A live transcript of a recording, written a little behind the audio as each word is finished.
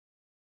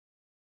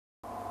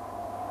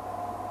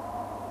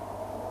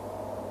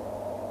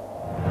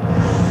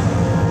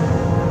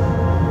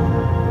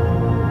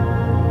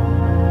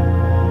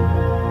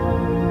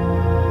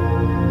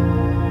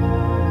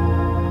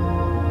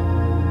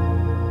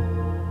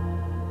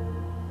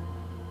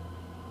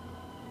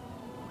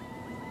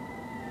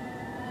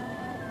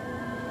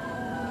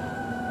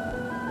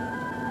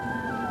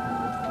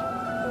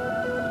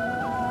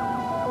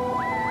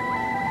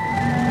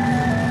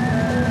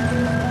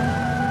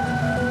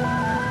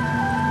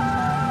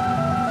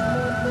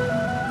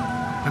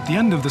At the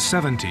end of the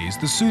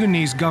 70s, the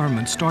Sudanese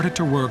government started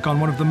to work on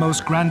one of the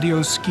most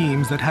grandiose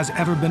schemes that has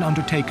ever been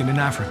undertaken in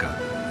Africa,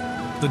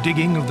 the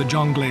digging of the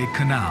Jonglei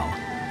Canal.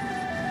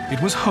 It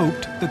was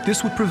hoped that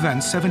this would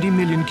prevent 70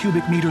 million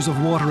cubic meters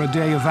of water a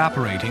day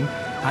evaporating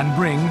and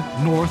bring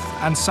North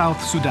and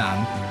South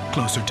Sudan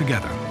closer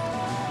together.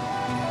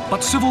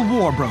 But civil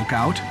war broke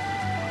out.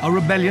 A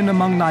rebellion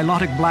among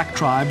Nilotic black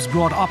tribes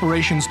brought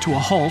operations to a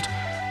halt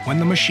when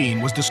the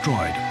machine was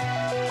destroyed.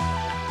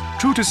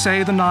 True to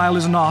say, the Nile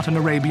is not an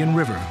Arabian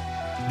river.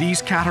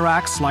 These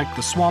cataracts, like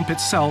the swamp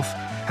itself,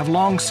 have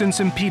long since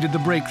impeded the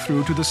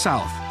breakthrough to the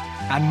south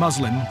and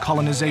Muslim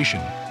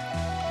colonization.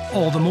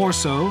 All the more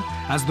so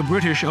as the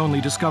British only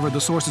discovered the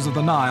sources of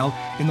the Nile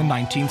in the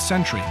 19th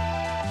century.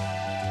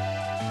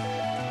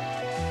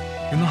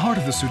 In the heart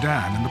of the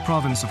Sudan, in the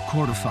province of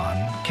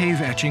Kordofan,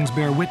 cave etchings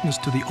bear witness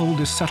to the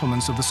oldest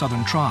settlements of the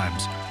southern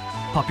tribes.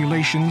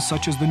 Populations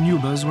such as the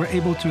Nubas were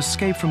able to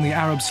escape from the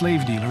Arab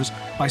slave dealers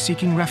by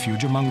seeking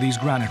refuge among these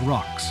granite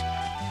rocks.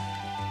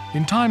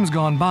 In times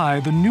gone by,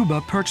 the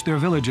Nuba perched their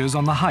villages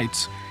on the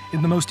heights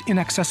in the most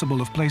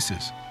inaccessible of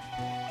places.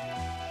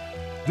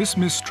 This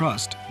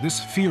mistrust, this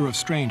fear of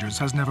strangers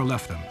has never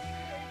left them,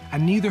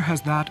 and neither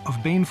has that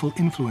of baneful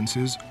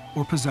influences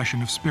or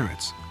possession of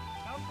spirits.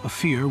 A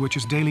fear which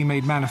is daily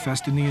made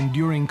manifest in the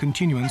enduring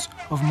continuance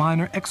of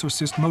minor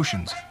exorcist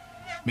motions,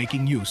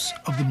 making use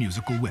of the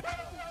musical whip.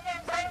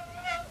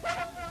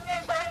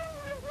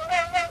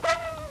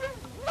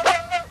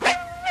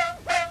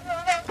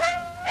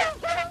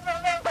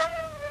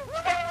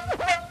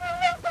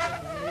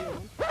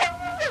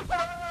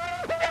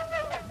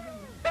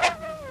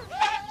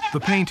 The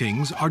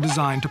paintings are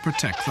designed to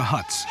protect the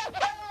huts.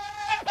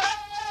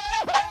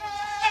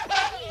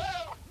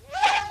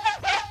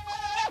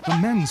 The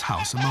men's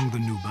house among the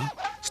Nuba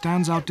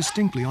stands out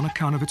distinctly on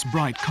account of its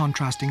bright,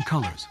 contrasting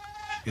colors.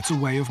 It's a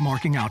way of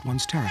marking out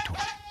one's territory.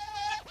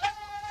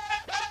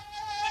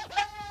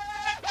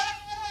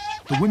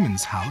 The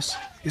women's house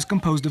is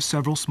composed of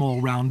several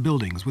small round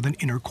buildings with an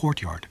inner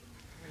courtyard.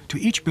 To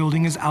each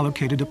building is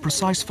allocated a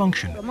precise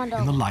function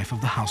in the life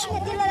of the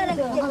household.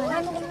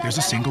 There's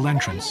a single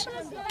entrance,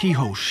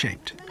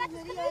 keyhole-shaped.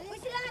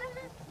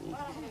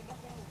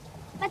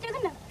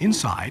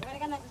 Inside,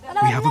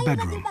 we have a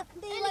bedroom,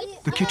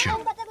 the kitchen,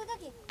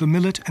 the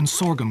millet and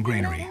sorghum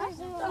granary,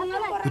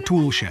 the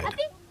tool shed.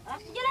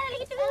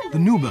 The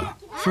Nuba,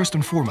 first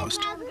and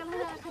foremost,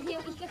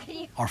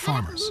 are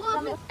farmers.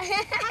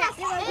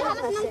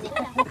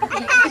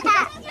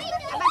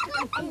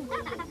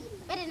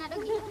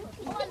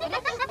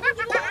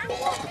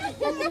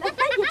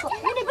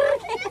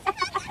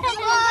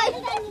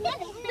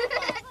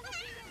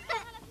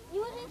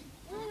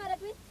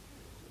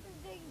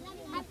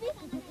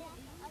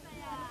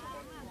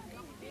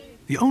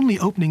 The only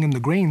opening in the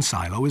grain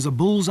silo is a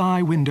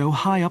bullseye window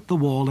high up the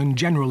wall and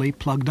generally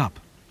plugged up.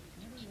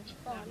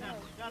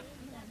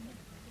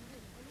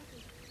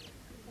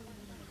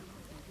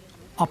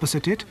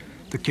 Opposite it,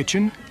 the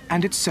kitchen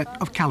and its set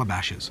of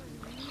calabashes.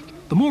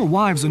 The more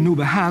wives a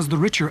Nuba has, the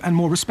richer and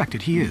more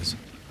respected he is.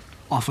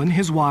 Often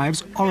his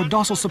wives are a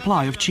docile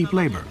supply of cheap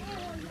labor,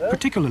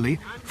 particularly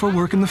for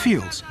work in the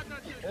fields.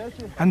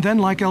 And then,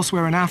 like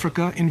elsewhere in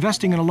Africa,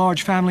 investing in a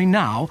large family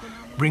now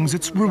brings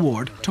its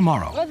reward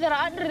tomorrow.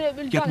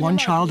 Yet one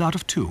child out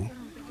of two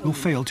will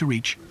fail to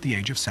reach the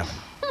age of 7.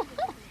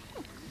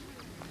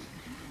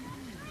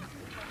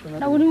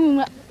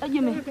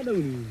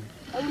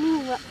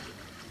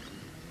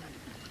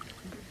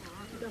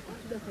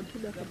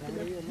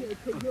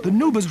 The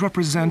Nubas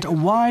represent a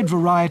wide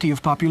variety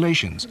of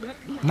populations,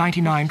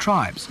 99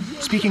 tribes,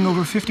 speaking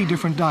over 50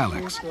 different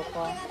dialects.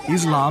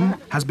 Islam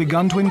has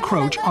begun to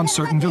encroach on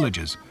certain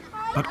villages,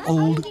 but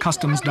old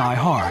customs die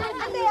hard.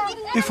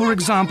 If, for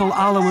example,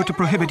 Allah were to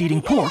prohibit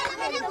eating pork,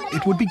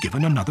 it would be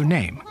given another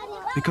name,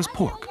 because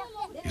pork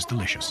is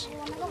delicious.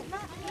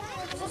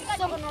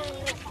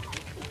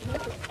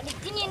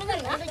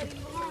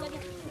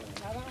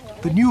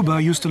 The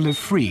Nuba used to live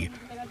free.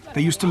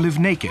 They used to live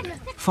naked,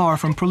 far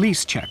from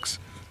police checks.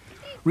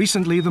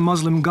 Recently, the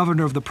Muslim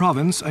governor of the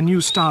province, a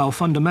new-style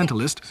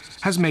fundamentalist,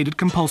 has made it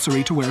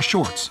compulsory to wear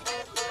shorts.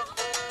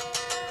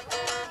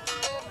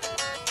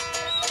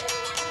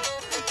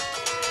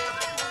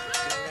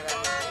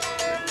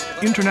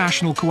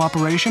 International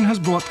cooperation has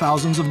brought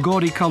thousands of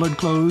gaudy-colored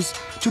clothes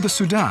to the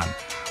Sudan,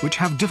 which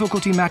have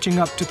difficulty matching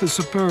up to the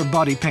superb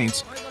body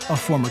paints of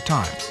former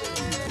times.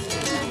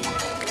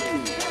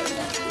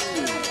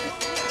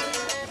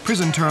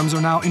 Prison terms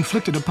are now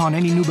inflicted upon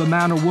any Nuba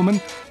man or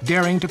woman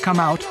daring to come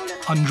out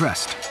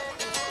undressed.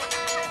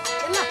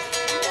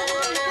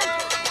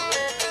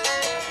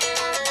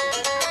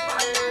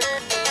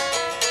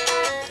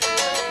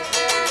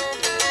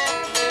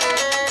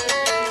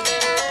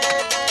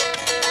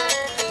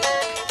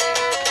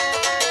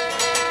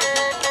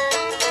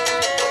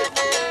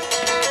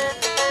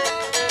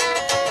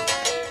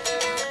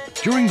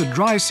 During the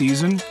dry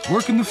season,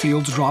 work in the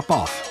fields drop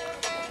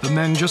off. The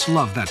men just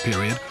love that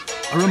period,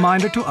 a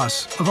reminder to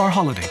us of our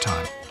holiday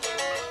time.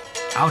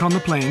 Out on the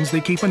plains, they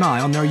keep an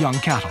eye on their young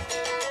cattle.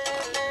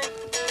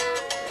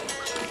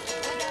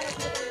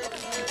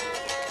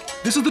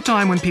 This is the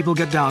time when people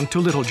get down to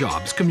little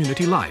jobs,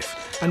 community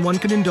life, and one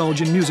can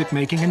indulge in music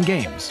making and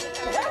games.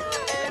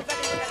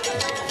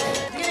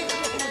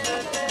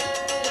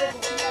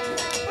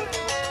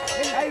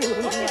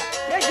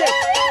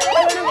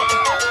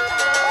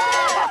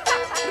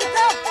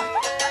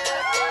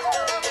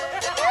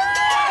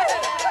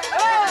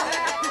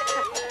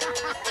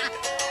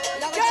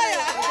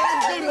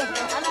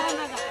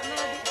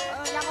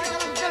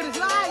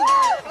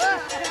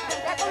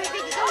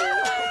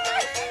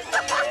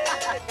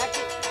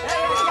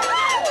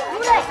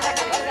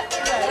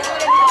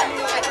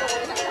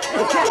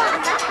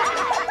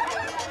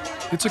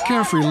 It's a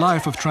carefree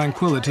life of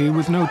tranquility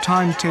with no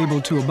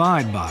timetable to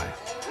abide by,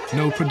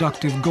 no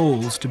productive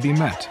goals to be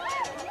met.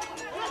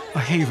 A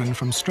haven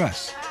from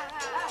stress.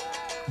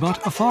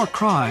 But a far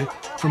cry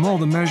from all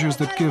the measures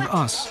that give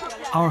us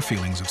our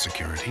feelings of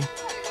security.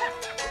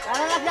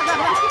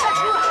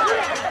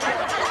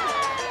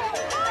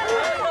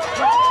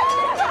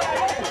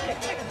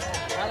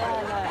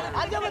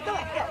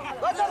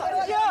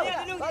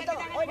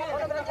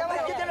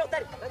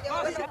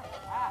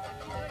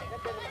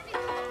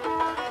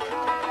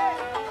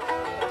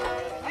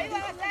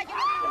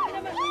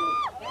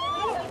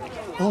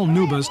 All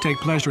Nubas take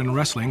pleasure in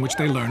wrestling, which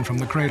they learn from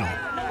the cradle.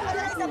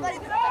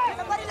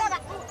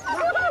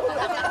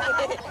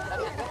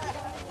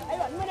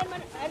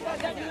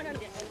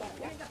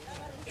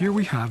 Here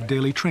we have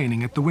daily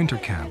training at the winter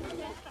camp.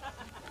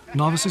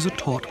 Novices are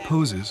taught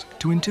poses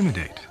to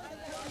intimidate,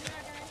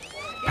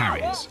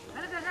 parries,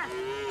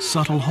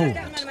 subtle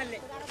holds,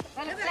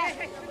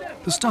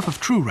 the stuff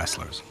of true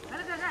wrestlers,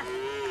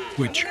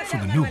 which, for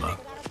the Nuba,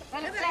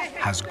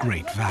 has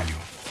great value.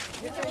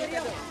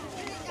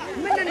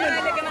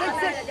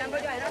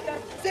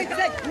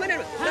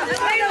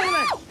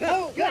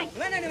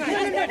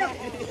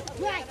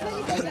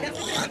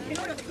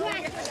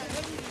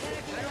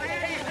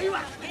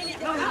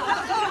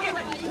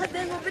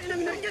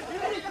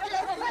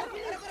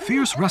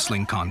 Fierce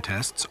wrestling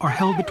contests are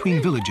held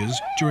between villages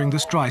during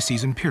this dry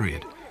season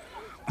period.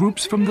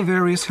 Groups from the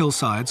various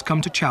hillsides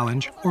come to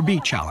challenge or be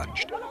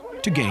challenged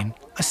to gain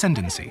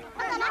ascendancy.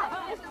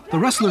 The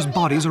wrestlers'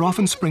 bodies are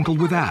often sprinkled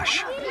with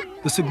ash,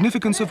 the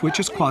significance of which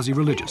is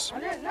quasi-religious.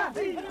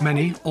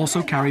 Many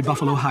also carry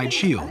buffalo hide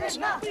shields,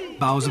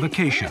 boughs of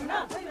acacia,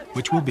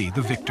 which will be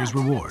the victor's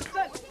reward.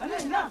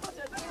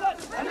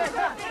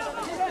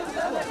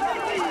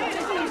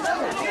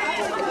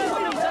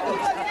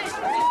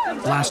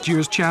 Last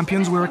year's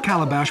champions wear a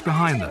calabash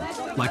behind them,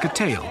 like a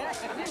tail,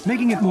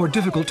 making it more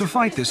difficult to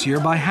fight this year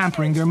by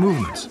hampering their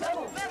movements.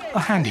 A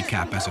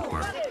handicap, as it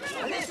were.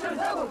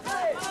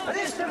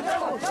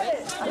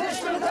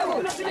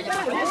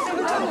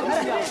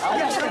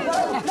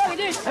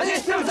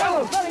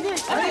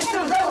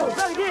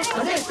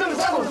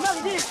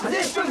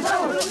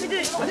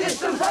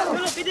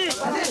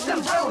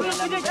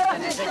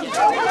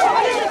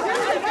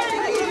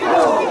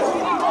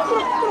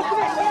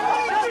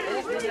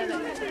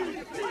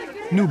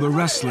 Nuba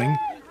wrestling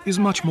is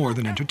much more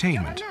than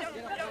entertainment.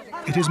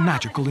 It is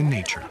magical in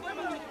nature.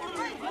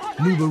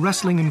 Nuba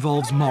wrestling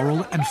involves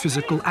moral and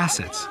physical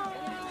assets,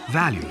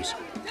 values,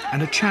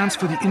 and a chance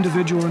for the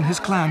individual and his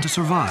clan to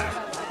survive.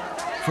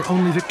 For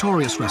only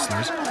victorious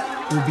wrestlers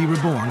will be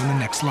reborn in the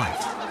next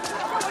life.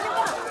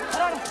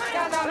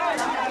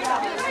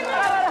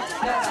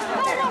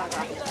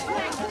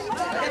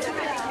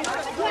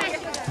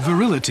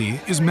 Virility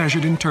is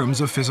measured in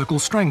terms of physical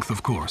strength,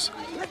 of course,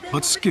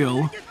 but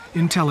skill,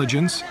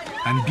 intelligence,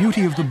 and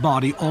beauty of the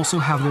body also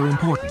have their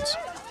importance,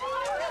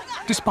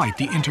 despite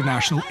the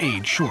international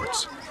age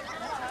shorts.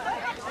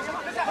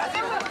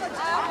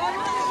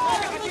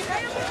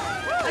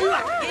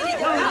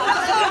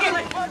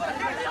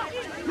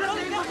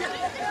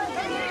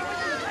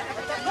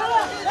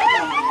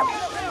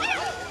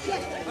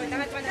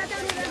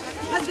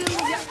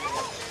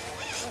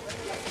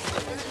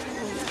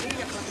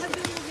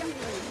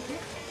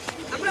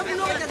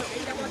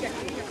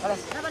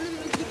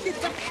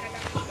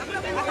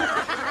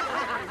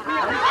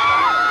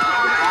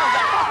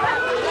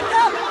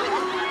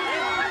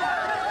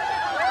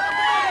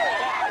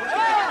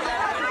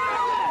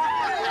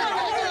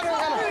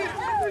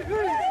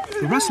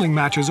 The wrestling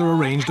matches are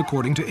arranged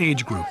according to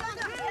age group.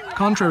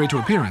 Contrary to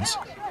appearance,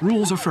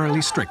 rules are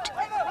fairly strict,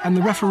 and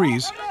the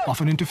referees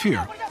often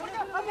interfere.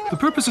 The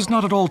purpose is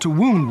not at all to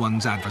wound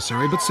one's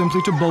adversary, but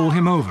simply to bowl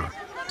him over,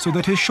 so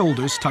that his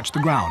shoulders touch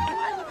the ground.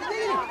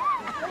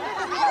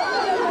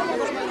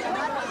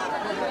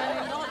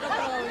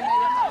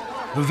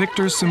 The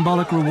victor's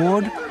symbolic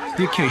reward,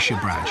 the acacia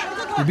branch,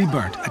 will be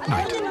burnt at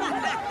night.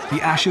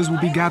 The ashes will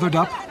be gathered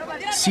up,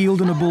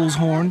 sealed in a bull's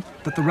horn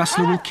that the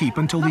wrestler will keep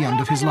until the end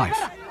of his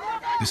life.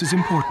 This is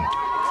important,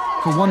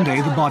 for one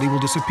day the body will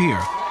disappear,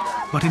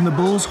 but in the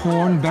bull's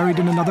horn buried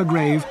in another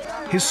grave,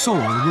 his soul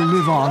will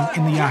live on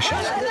in the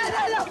ashes.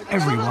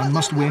 Everyone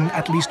must win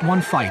at least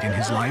one fight in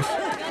his life,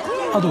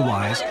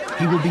 otherwise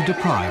he will be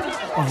deprived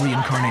of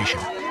reincarnation.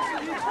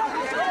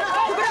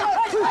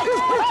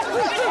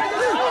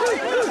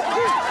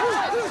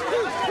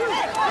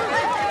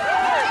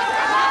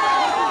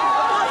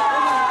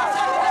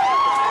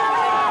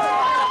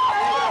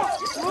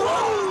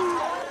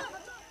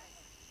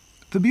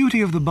 The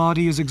beauty of the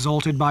body is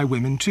exalted by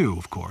women too,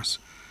 of course,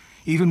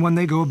 even when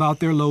they go about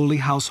their lowly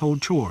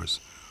household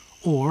chores,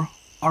 or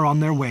are on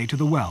their way to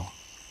the well.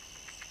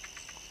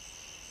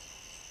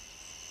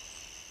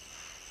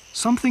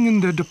 Something in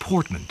their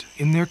deportment,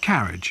 in their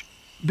carriage,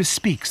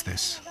 bespeaks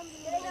this.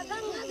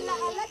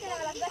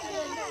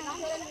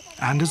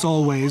 And as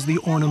always, the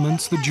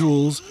ornaments, the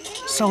jewels,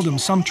 seldom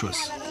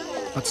sumptuous,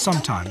 but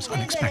sometimes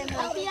unexpected.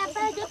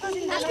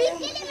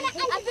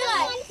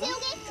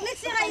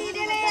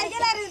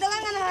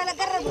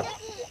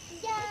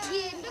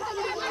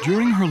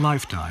 During her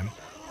lifetime,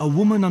 a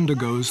woman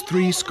undergoes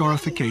 3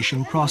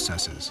 scarification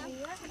processes,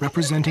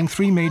 representing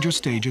 3 major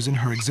stages in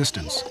her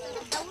existence: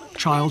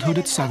 childhood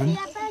at 7,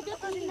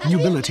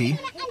 nubility,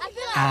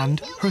 and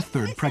her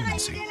 3rd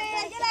pregnancy.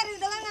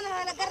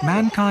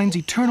 Mankind's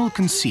eternal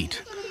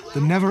conceit,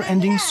 the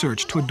never-ending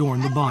search to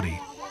adorn the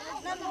body.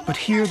 But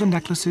here the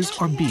necklaces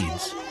are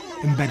beads,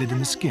 embedded in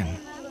the skin.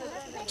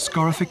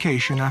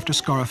 Scarification after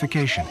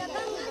scarification.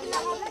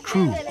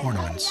 True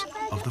ornaments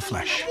of the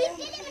flesh.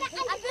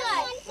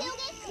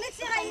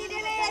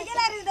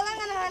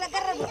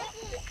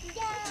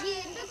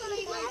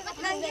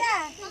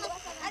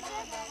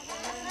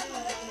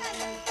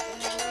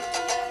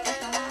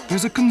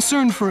 There's a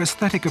concern for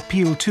aesthetic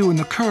appeal too in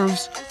the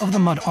curves of the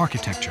mud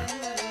architecture.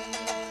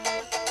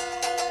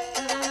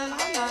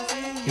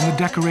 In the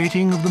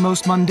decorating of the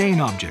most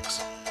mundane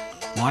objects.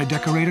 Why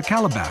decorate a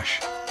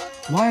calabash?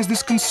 Why is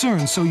this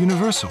concern so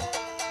universal?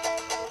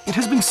 It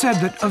has been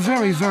said that a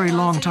very, very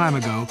long time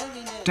ago,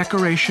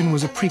 decoration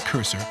was a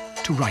precursor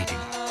to writing.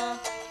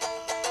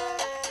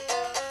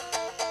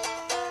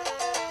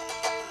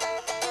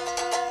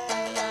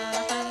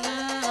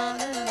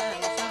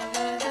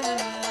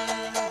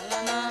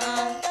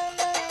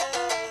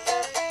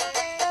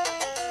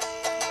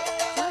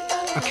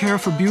 A care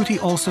for beauty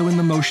also in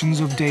the motions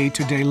of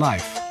day-to-day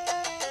life.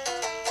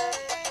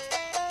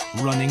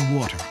 Running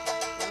water.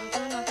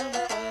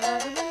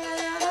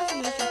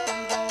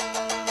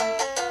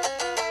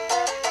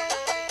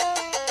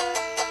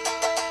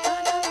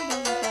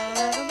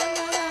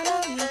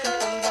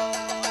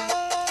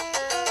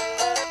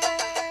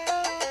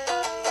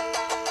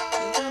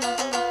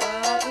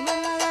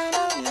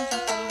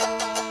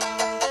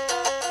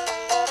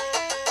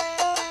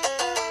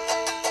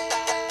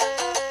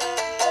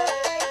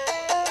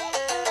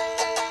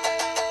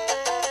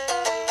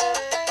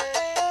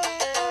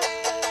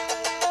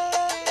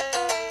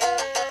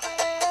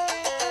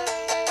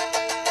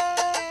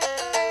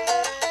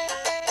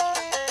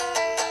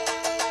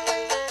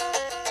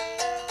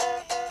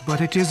 But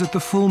it is at the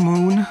full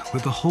moon,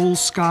 with the whole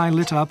sky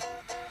lit up,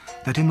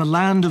 that in the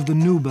land of the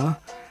Nuba,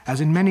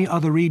 as in many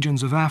other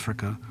regions of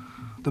Africa,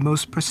 the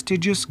most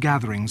prestigious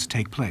gatherings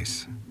take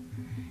place.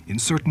 In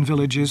certain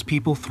villages,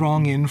 people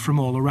throng in from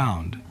all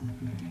around.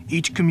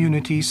 Each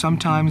community,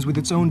 sometimes with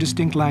its own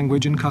distinct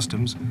language and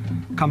customs,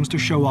 comes to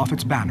show off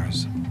its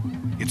banners,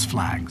 its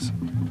flags.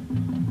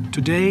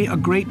 Today, a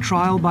great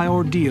trial by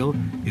ordeal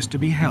is to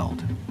be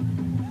held.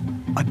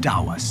 A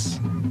dawah.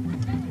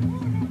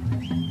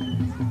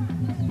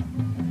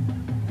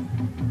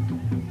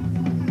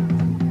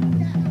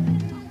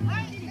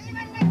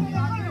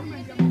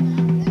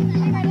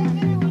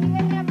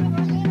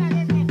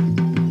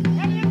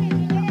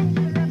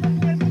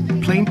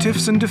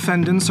 Plaintiffs and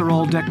defendants are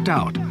all decked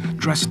out,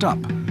 dressed up,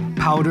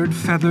 powdered,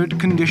 feathered,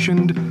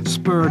 conditioned,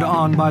 spurred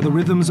on by the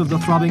rhythms of the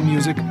throbbing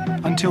music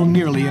until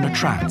nearly in a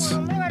trance.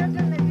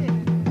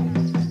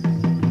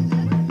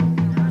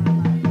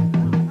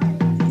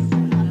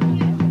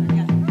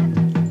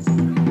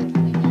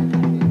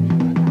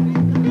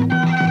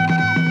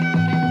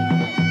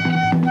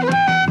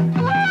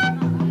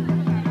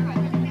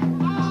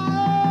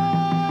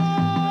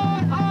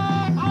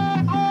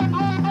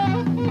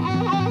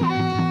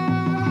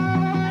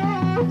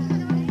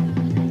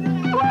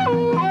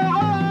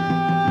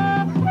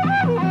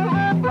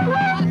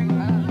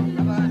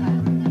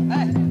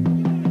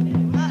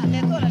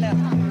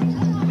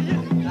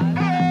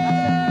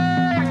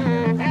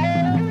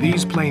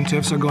 These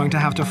plaintiffs are going to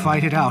have to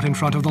fight it out in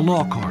front of the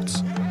law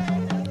courts.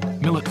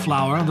 Millet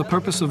flour, the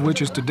purpose of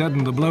which is to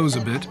deaden the blows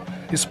a bit,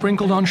 is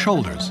sprinkled on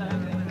shoulders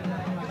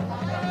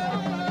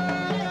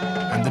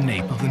and the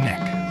nape of the neck.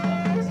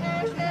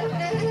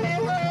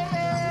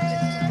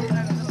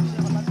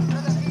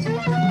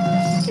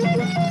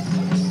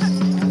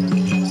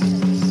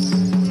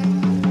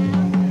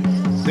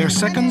 Their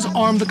seconds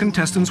arm the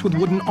contestants with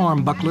wooden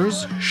arm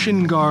bucklers,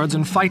 shin guards,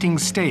 and fighting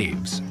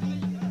staves.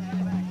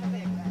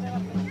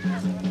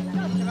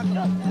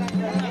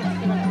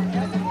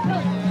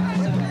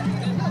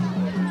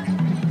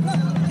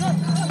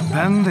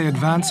 Then they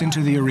advance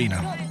into the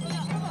arena.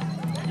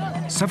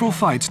 Several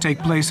fights take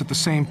place at the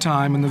same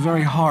time in the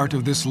very heart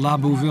of this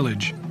Labu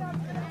village.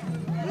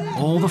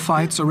 All the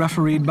fights are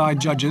refereed by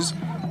judges,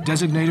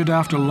 designated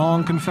after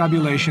long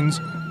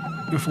confabulations,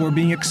 before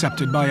being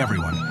accepted by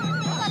everyone.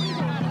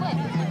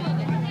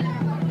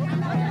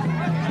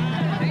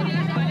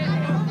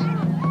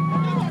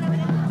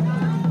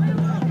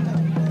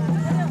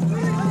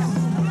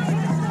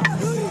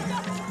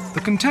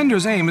 The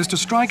contender's aim is to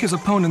strike his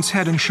opponent's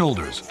head and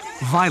shoulders,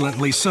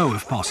 violently so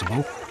if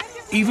possible,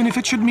 even if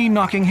it should mean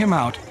knocking him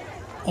out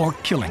or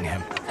killing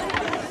him.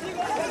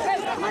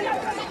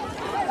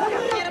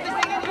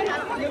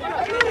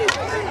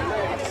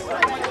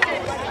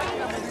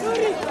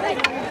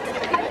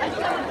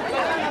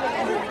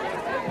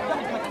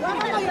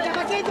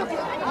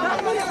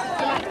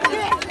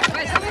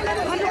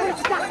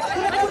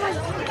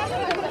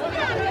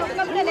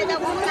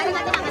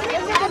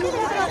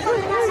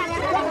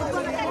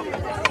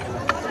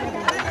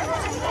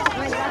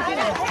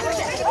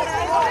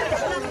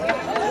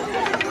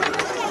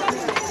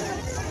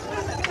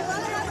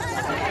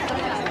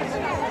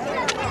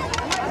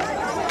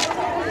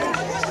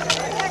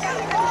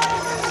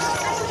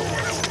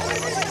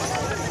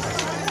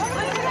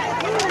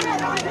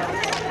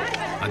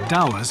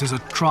 Dawas is a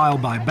trial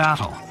by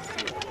battle.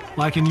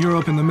 Like in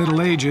Europe in the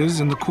Middle Ages,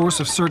 in the course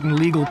of certain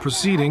legal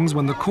proceedings,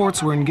 when the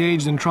courts were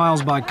engaged in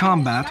trials by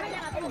combat,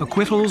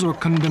 acquittals or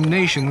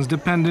condemnations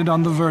depended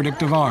on the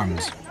verdict of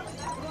arms.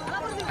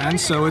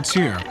 And so it's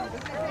here.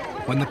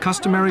 When the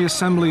customary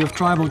assembly of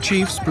tribal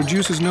chiefs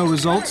produces no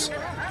results,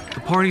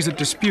 the parties at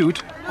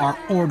dispute are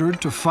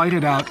ordered to fight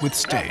it out with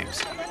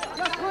staves.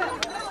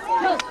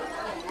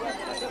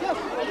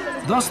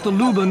 Thus the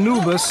Luba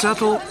Nuba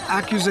settle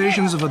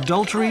accusations of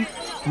adultery,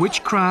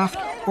 witchcraft,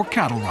 or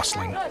cattle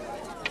rustling.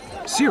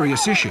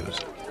 Serious issues.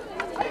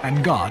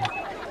 And God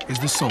is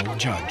the sole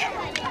judge.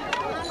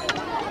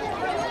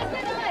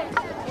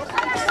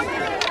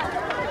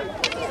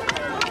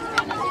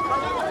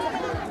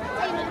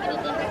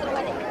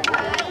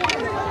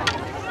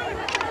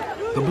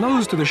 The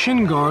blows to the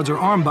shin guards or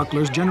arm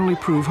bucklers generally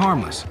prove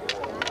harmless,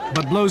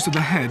 but blows to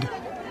the head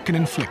can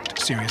inflict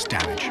serious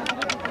damage.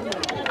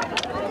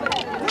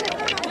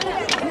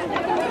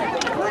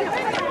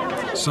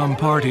 Some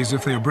parties,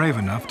 if they are brave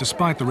enough,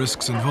 despite the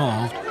risks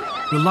involved,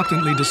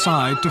 reluctantly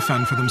decide to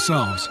fend for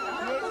themselves.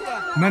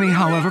 Many,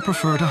 however,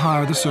 prefer to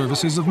hire the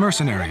services of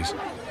mercenaries,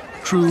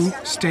 true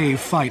stave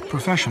fight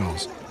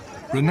professionals,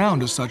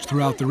 renowned as such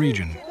throughout the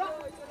region.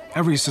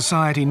 Every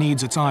society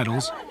needs its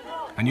idols,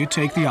 and you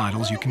take the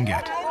idols you can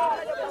get.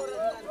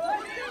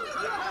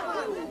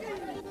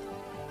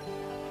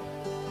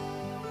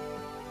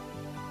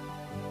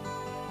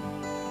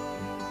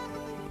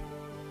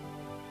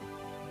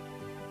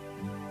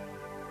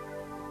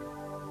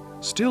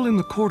 Still in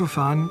the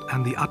Kordofan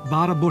and the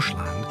Atbara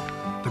bushland,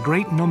 the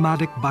great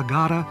nomadic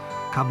Bagara,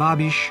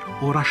 Kababish,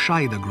 or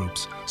Rashaida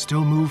groups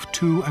still move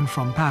to and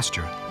from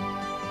pasture.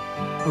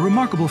 A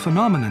remarkable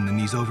phenomenon in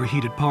these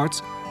overheated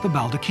parts, the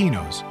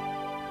baldaquinos,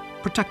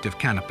 protective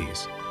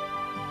canopies.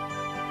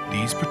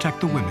 These protect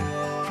the women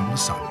from the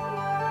sun.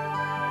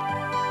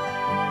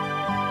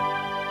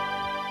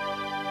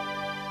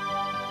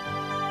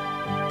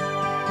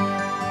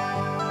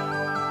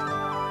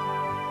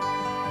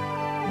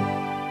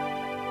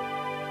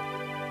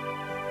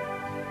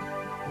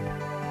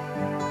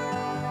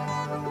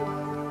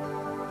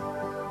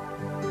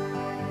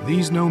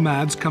 These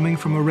nomads coming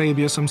from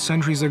Arabia some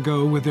centuries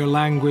ago with their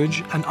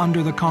language and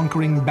under the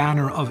conquering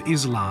banner of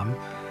Islam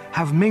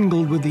have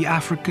mingled with the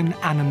African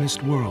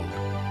animist world,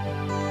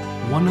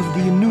 one of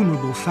the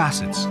innumerable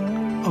facets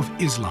of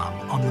Islam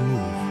on the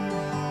move.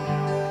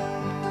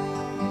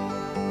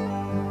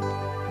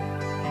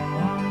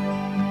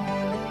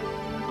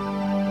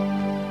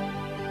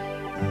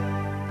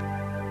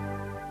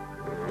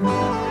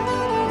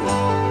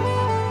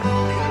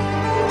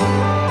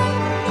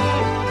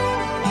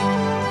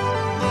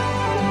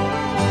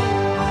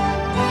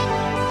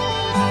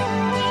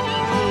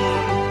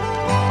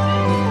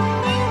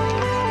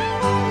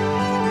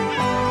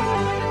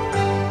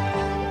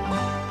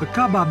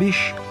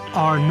 Kababish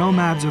are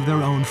nomads of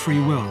their own free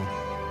will.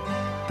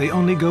 They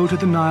only go to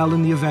the Nile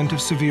in the event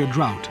of severe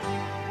drought,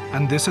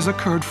 and this has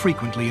occurred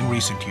frequently in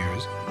recent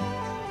years.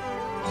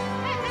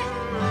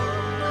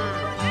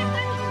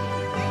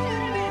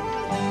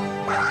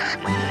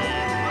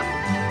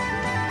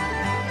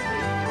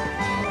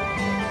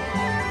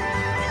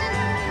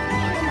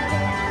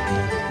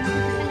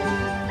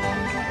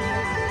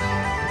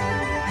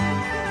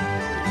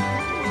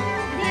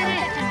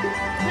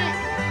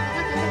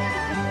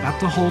 At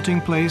the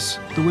halting place,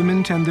 the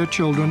women tend their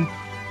children,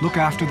 look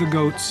after the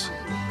goats,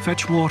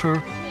 fetch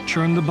water,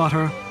 churn the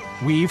butter,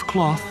 weave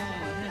cloth,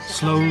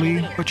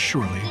 slowly but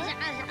surely,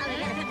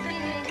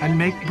 and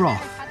make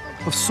broth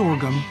of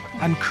sorghum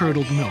and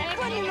curdled milk.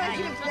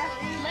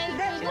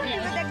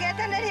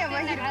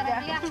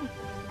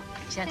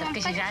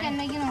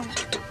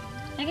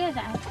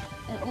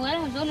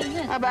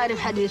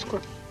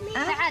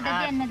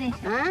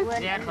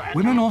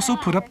 Women also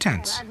put up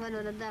tents,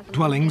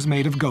 dwellings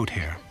made of goat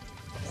hair.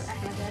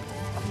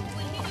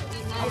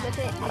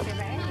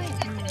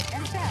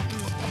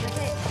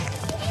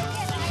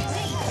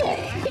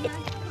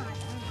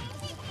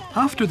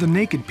 After the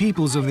naked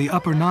peoples of the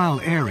Upper Nile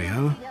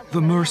area,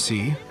 the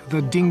Mursi,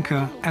 the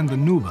Dinka, and the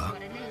Nuba,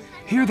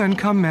 here then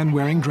come men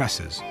wearing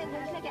dresses,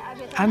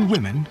 and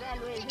women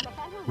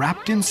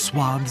wrapped in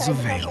swaths of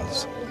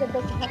veils.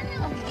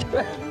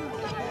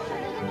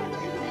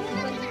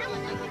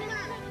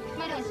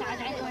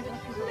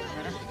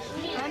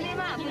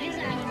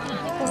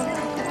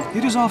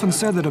 It is often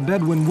said that a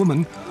Bedouin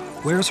woman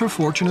wears her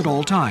fortune at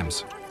all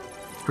times.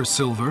 Her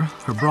silver,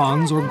 her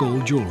bronze or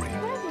gold jewelry.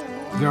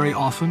 Very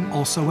often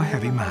also a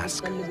heavy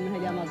mask.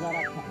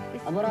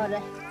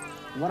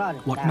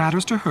 What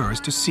matters to her is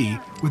to see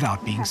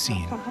without being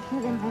seen.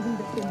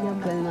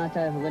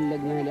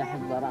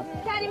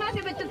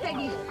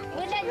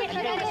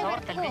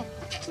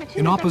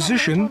 In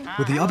opposition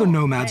with the other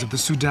nomads of the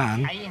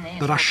Sudan,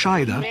 the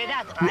Rashaida,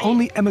 who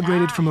only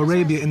emigrated from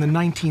Arabia in the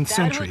 19th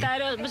century,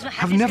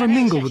 have never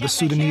mingled with the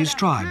Sudanese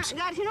tribes.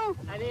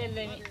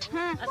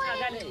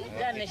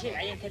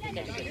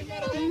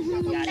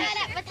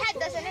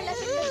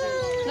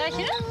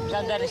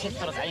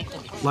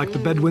 Like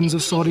the Bedouins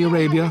of Saudi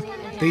Arabia,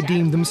 they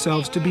deemed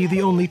themselves to be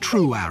the only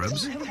true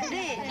Arabs,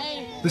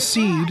 the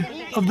seed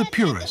of the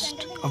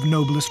purest of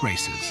noblest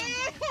races.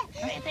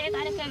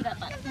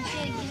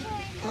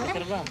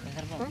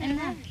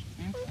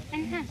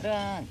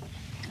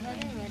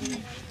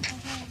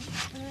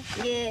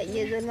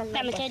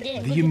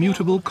 The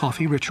immutable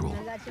coffee ritual,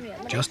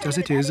 just as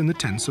it is in the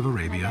tents of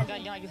Arabia,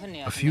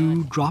 a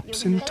few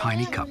drops in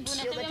tiny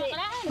cups.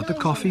 But the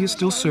coffee is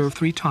still served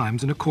 3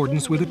 times in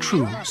accordance with a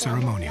true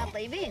ceremonial.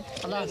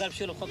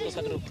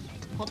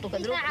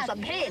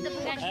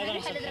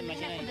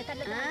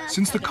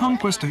 Since the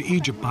conquest of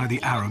Egypt by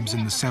the Arabs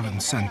in the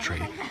 7th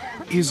century,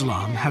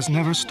 Islam has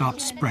never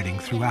stopped spreading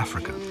through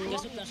Africa.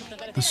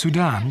 The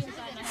Sudan,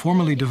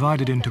 formerly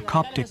divided into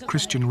Coptic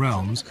Christian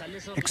realms,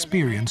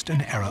 experienced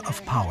an era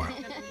of power.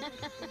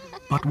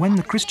 But when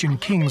the Christian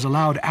kings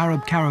allowed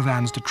Arab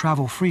caravans to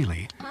travel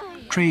freely,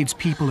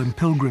 tradespeople and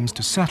pilgrims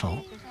to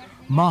settle,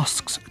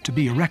 mosques to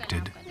be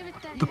erected,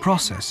 the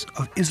process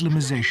of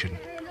Islamization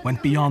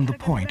went beyond the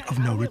point of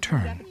no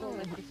return.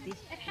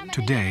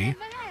 Today,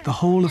 the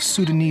whole of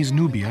Sudanese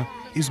Nubia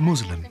is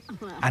Muslim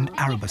and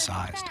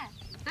Arabicized.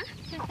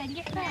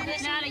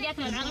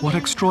 What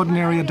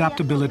extraordinary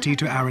adaptability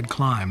to arid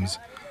climes.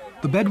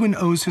 The Bedouin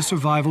owes his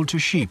survival to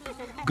sheep,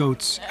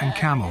 goats, and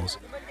camels,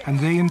 and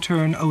they in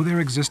turn owe their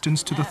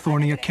existence to the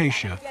thorny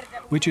acacia,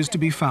 which is to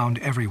be found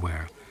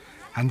everywhere.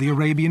 And the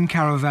Arabian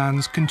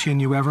caravans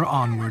continue ever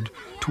onward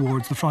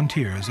towards the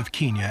frontiers of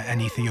Kenya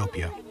and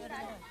Ethiopia.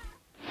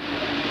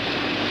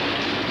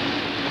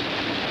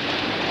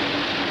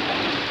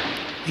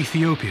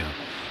 Ethiopia,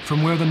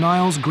 from where the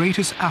Nile's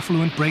greatest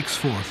affluent breaks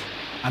forth,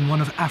 and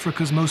one of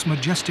Africa's most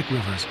majestic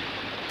rivers,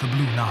 the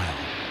Blue Nile.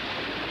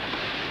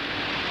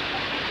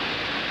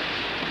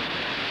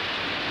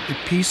 It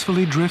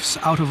peacefully drifts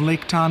out of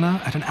Lake Tana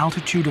at an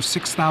altitude of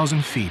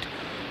 6,000 feet,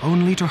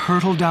 only to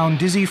hurtle down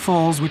dizzy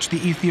falls which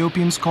the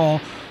Ethiopians call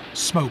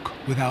smoke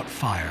without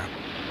fire.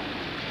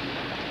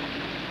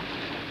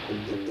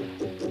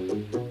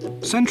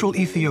 Central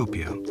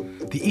Ethiopia,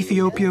 the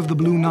Ethiopia of the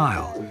Blue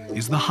Nile,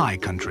 is the high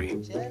country.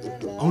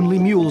 Only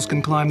mules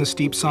can climb the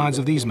steep sides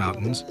of these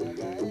mountains.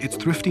 Its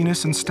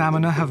thriftiness and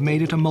stamina have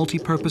made it a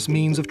multi-purpose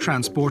means of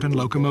transport and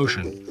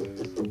locomotion.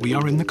 We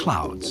are in the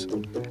clouds,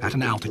 at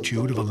an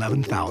altitude of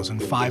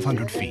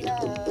 11,500 feet.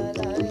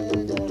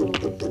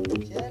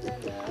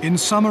 In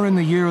summer, in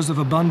the years of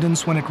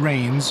abundance when it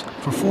rains,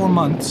 for 4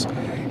 months,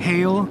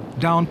 hail,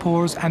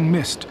 downpours, and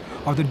mist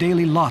are the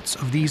daily lots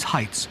of these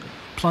heights,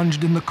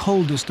 plunged in the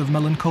coldest of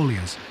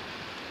melancholias.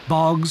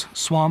 Bogs,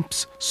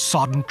 swamps,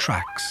 sodden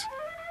tracks.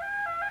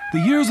 The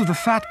years of the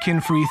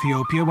fatkin for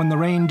Ethiopia, when the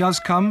rain does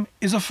come,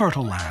 is a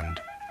fertile land.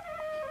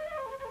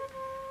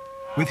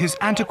 With his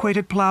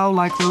antiquated plow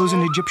like those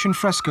in Egyptian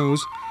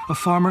frescoes, a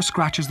farmer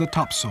scratches the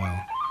topsoil.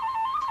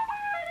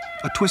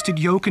 A twisted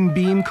yoke and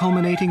beam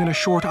culminating in a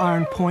short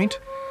iron point,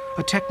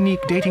 a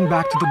technique dating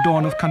back to the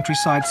dawn of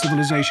countryside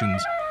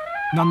civilizations,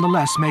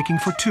 nonetheless making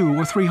for 2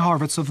 or 3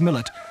 harvests of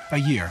millet a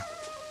year.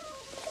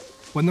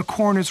 When the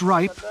corn is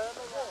ripe,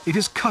 it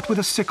is cut with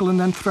a sickle and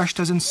then threshed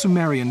as in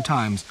Sumerian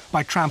times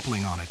by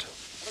trampling on it.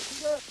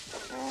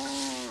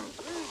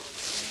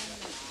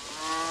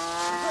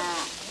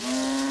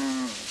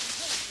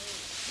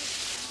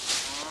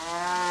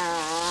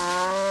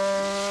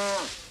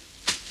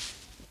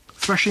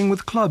 Threshing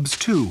with clubs,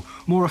 too,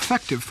 more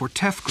effective for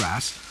teff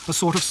grass, a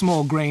sort of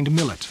small-grained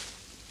millet.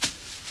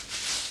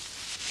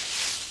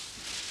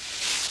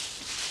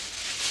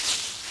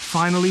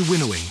 Finally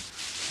winnowing,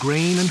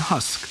 grain and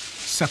husk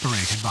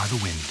separated by the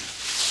wind.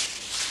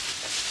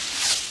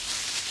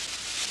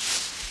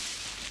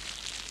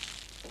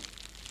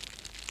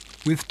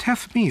 With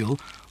teff meal,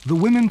 the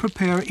women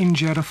prepare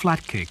injera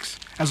flat cakes,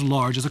 as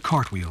large as a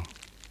cartwheel.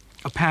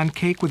 A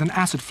pancake with an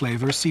acid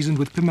flavor seasoned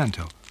with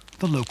pimento,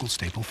 the local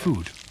staple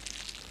food.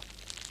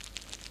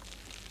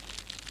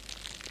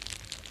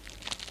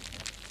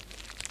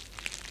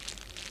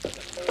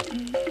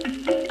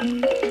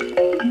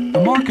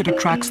 The market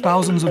attracts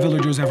thousands of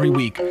villagers every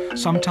week,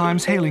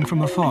 sometimes hailing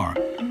from afar,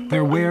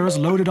 their wares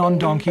loaded on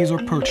donkeys or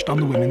perched on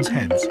the women's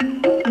heads.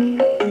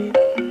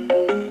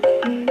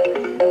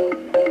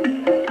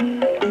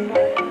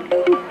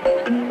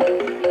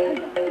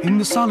 In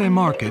the Saleh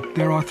market,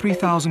 there are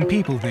 3,000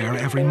 people there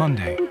every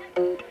Monday.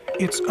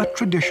 It's a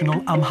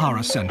traditional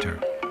Amhara center.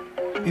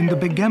 in the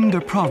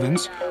Begemder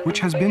province, which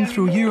has been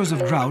through years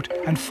of drought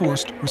and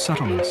forced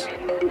resettlements.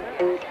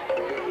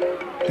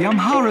 The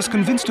Amharas,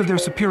 convinced of their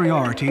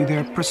superiority,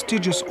 their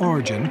prestigious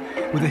origin,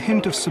 with a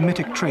hint of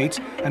Semitic traits,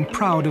 and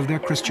proud of their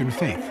Christian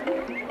faith.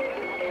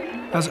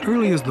 As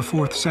early as the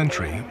 4th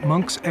century,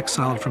 monks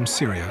exiled from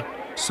Syria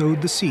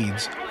sowed the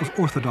seeds of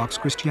Orthodox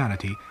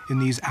Christianity in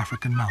these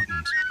African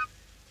mountains.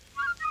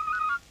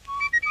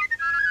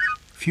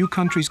 Few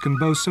countries can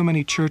boast so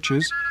many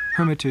churches,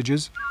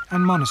 hermitages,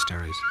 and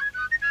monasteries.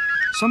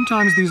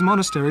 Sometimes these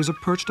monasteries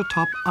are perched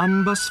atop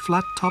Anbas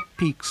flat-top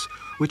peaks,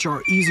 which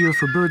are easier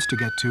for birds to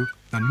get to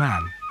than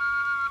man.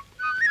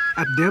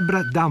 At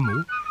Debre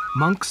Damu,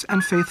 monks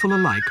and faithful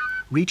alike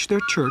reach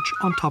their church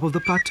on top of the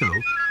plateau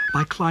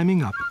by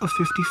climbing up a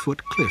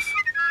 50-foot cliff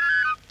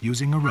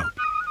using a rope.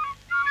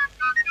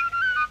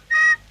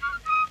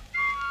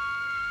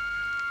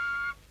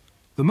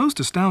 The most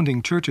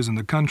astounding churches in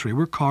the country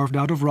were carved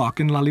out of rock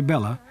in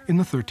Lalibela in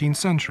the 13th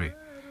century.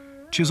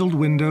 Chiseled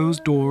windows,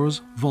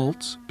 doors,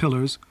 vaults,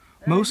 pillars,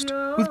 most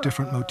with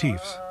different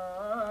motifs.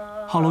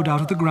 Hollowed out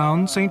of the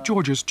ground, St.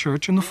 George's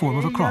Church in the form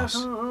of a cross.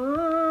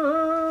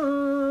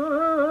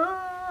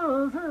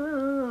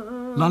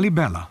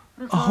 Lalibela,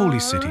 a holy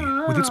city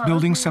with its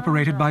buildings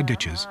separated by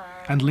ditches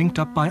and linked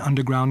up by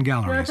underground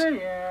galleries,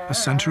 a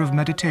center of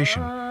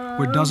meditation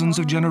where dozens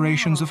of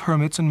generations of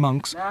hermits and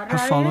monks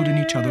have followed in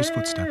each other's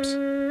footsteps.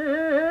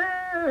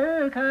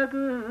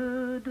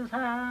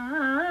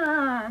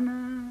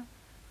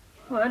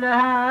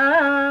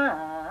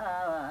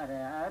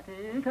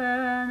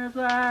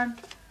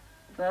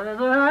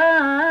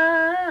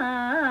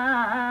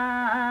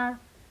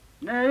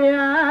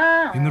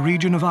 In the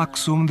region of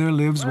Aksum, there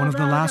lives one of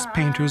the last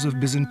painters of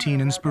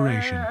Byzantine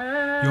inspiration,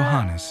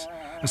 Johannes,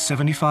 a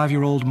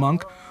 75-year-old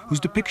monk whose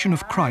depiction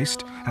of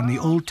Christ and the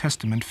Old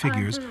Testament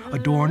figures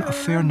adorn a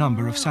fair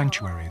number of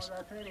sanctuaries.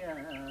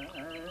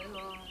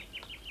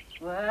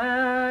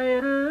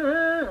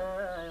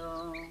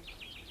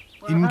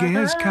 In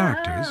Ge'ez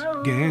characters,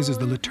 Ge'ez is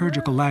the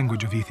liturgical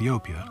language of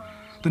Ethiopia,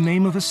 the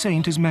name of a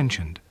saint is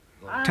mentioned,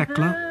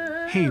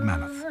 Tekla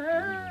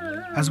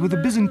Heymanath. As with the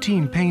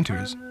Byzantine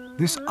painters,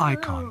 this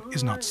icon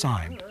is not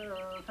signed.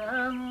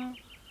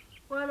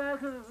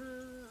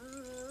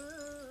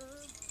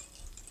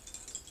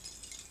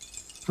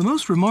 The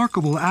most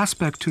remarkable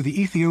aspect to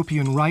the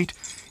Ethiopian rite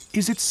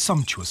is its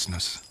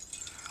sumptuousness,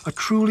 a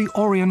truly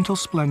oriental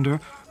splendor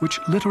which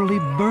literally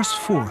bursts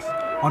forth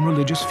on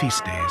religious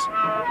feast days.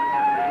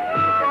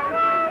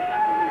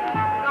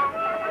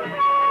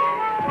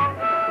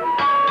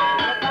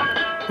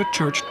 The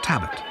church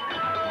tablet,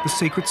 the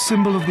sacred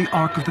symbol of the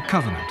Ark of the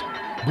Covenant,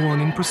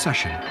 borne in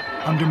procession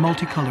under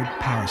multicolored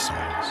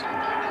parasols.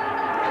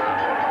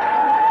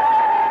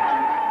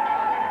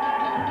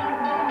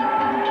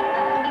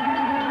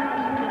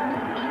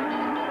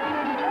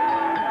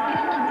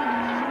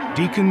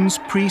 Deacons,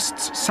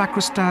 priests,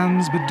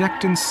 sacristans,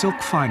 bedecked in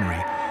silk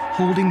finery,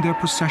 holding their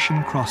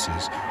procession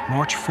crosses,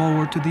 march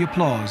forward to the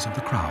applause of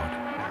the crowd.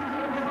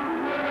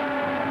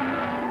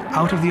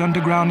 Out of the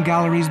underground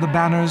galleries, the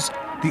banners,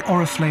 the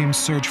oriflammes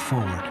surge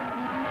forward.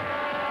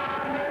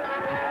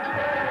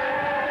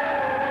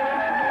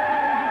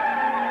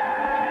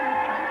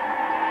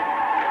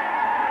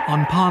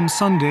 On Palm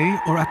Sunday,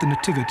 or at the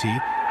Nativity,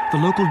 the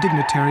local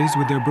dignitaries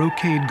with their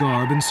brocade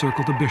garb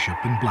encircle the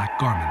bishop in black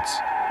garments.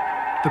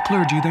 The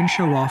clergy then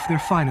show off their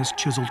finest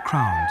chiseled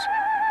crowns.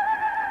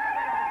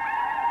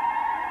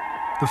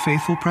 The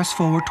faithful press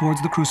forward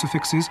towards the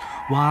crucifixes,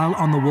 while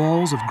on the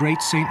walls of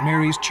Great St.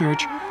 Mary's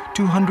Church,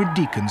 200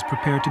 deacons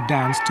prepare to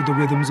dance to the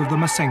rhythms of the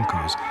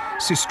masenkos,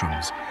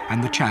 sistrums,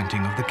 and the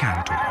chanting of the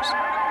cantors.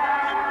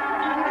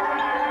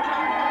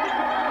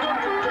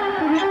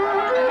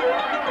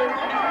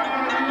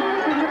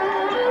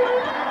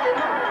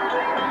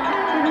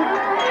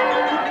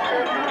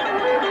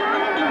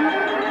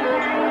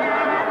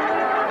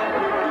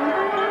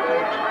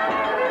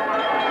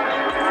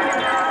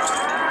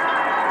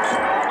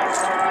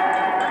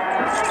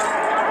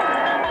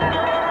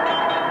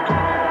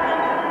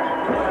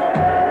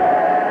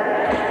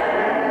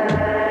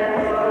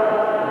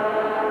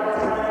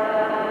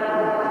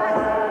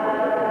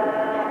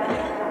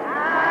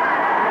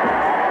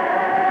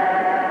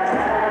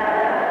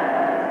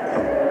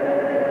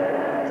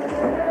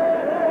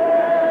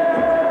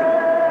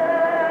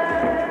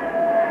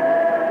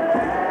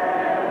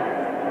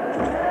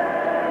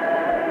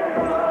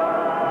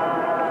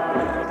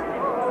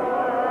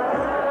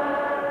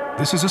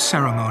 This is a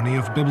ceremony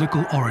of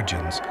biblical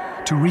origins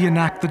to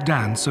reenact the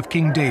dance of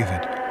King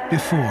David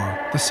before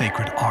the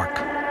sacred ark.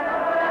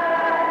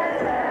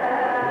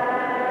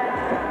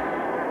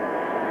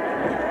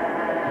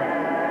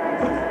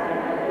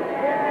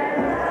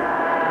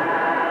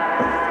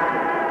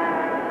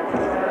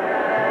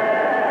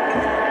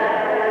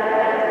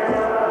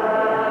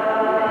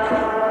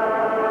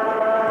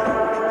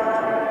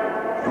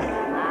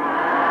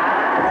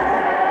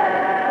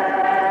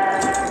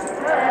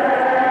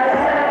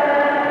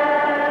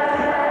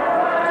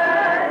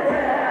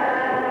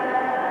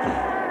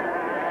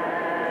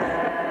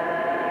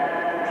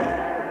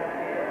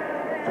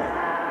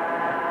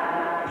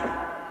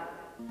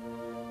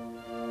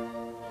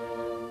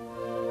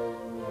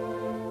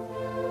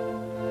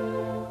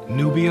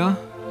 Nubia,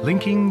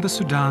 linking the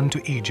Sudan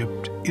to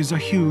Egypt, is a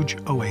huge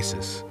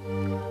oasis,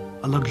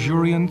 a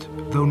luxuriant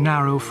though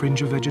narrow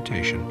fringe of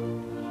vegetation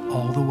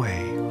all the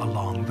way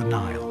along the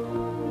Nile.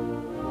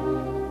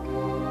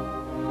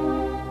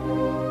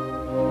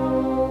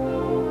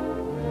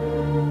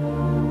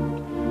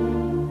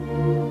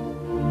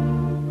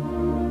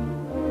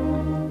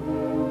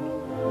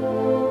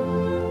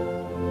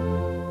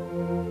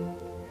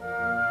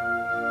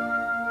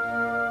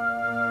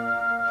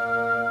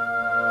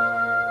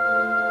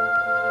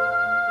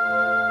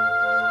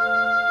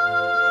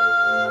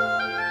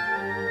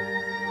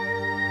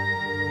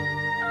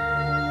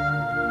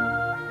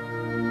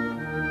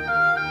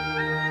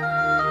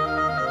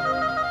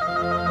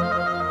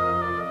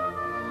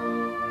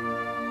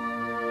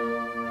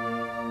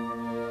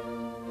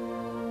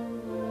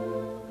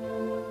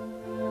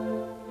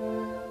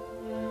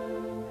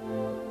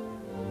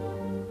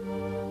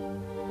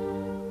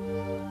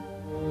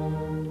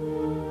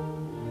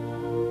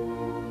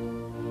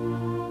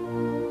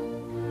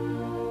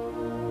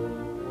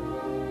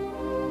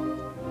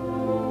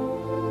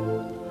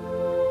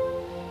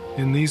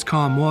 In these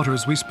calm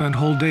waters, we spent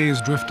whole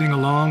days drifting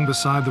along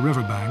beside the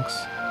riverbanks,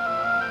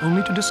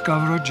 only to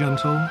discover a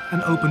gentle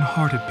and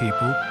open-hearted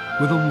people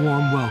with a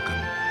warm welcome,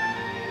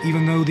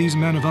 even though these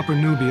men of Upper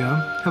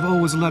Nubia have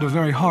always led a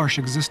very harsh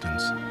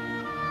existence.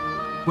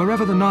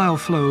 Wherever the Nile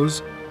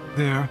flows,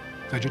 there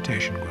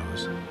vegetation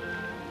grows.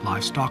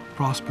 Livestock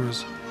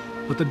prospers,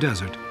 but the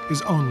desert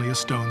is only a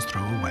stone's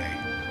throw away.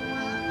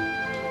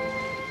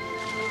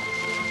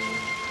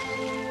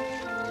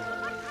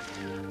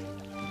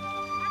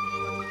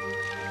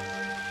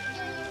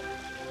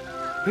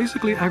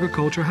 Basically,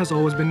 agriculture has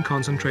always been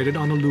concentrated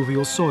on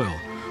alluvial soil,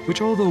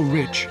 which, although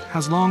rich,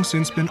 has long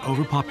since been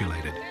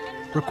overpopulated,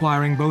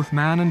 requiring both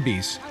man and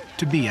beast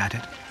to be at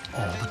it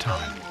all the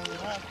time.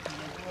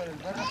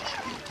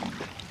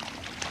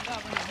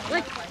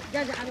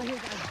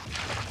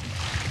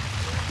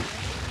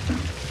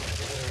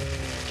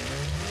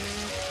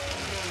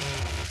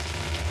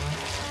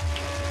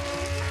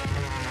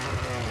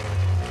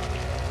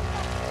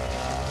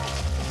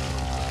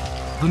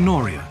 The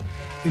Noria,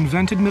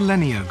 invented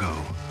millennia ago,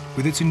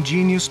 with its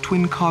ingenious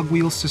twin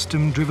cogwheel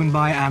system driven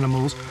by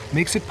animals,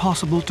 makes it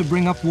possible to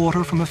bring up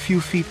water from a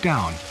few feet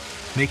down,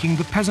 making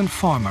the peasant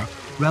farmer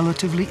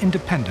relatively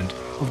independent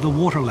of the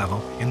water level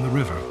in the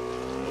river.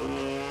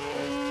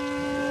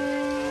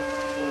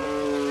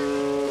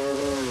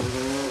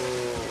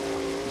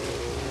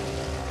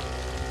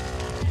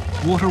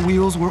 Water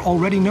wheels were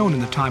already known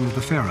in the time of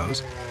the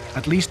pharaohs,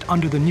 at least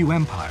under the New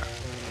Empire,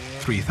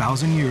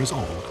 3,000 years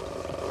old,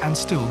 and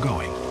still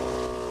going.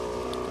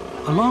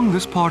 Along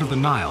this part of the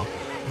Nile,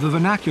 the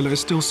vernacular is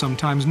still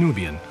sometimes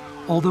Nubian,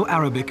 although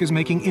Arabic is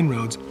making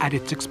inroads at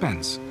its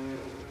expense.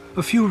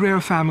 A few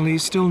rare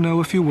families still know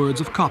a few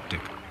words of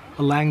Coptic,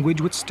 a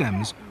language which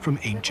stems from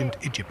ancient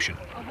Egyptian.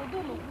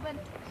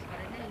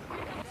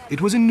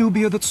 It was in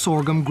Nubia that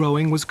sorghum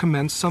growing was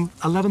commenced some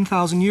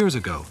 11,000 years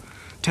ago,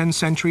 10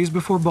 centuries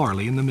before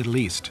barley in the Middle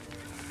East.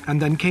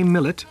 And then came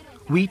millet,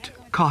 wheat,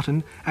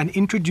 cotton, and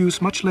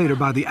introduced much later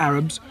by the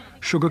Arabs,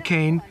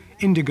 sugarcane,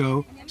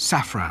 indigo,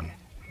 saffron.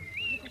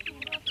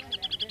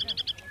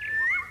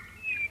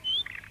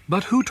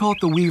 But who taught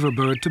the weaver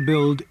bird to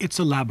build its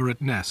elaborate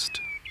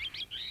nest?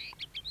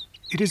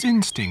 It is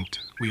instinct,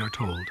 we are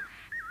told.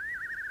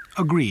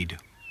 Agreed.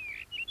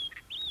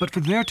 But for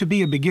there to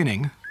be a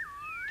beginning,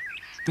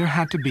 there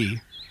had to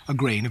be a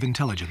grain of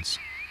intelligence.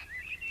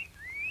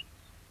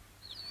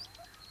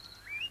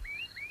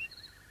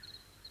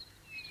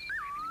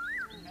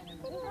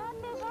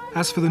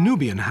 As for the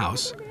Nubian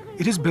house,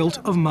 it is built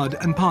of mud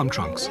and palm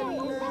trunks.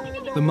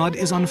 The mud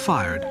is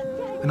unfired,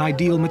 an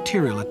ideal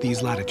material at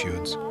these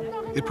latitudes.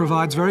 It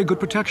provides very good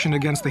protection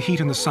against the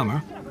heat in the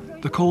summer,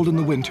 the cold in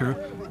the winter,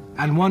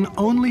 and one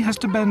only has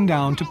to bend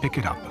down to pick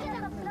it up.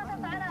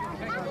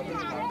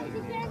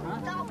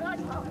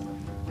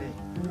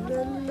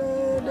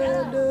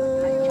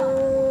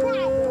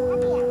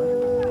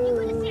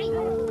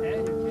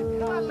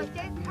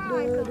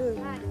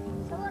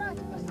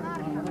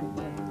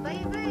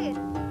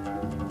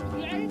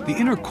 The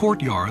inner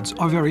courtyards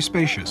are very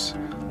spacious.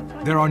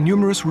 There are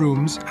numerous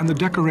rooms, and the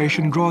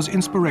decoration draws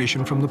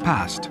inspiration from the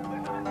past.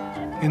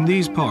 In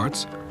these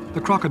parts, the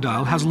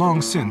crocodile has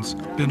long since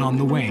been on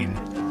the wane.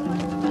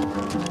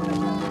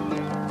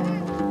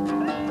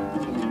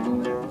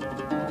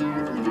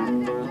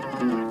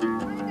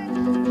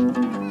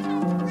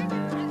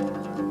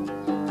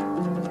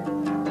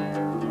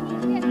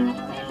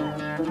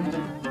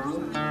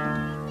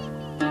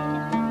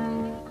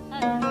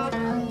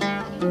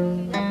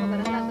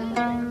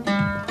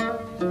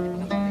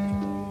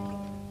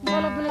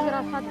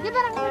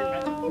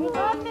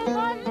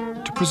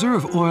 To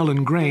preserve oil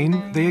and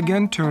grain, they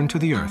again turn to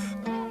the earth,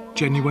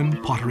 genuine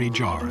pottery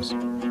jars.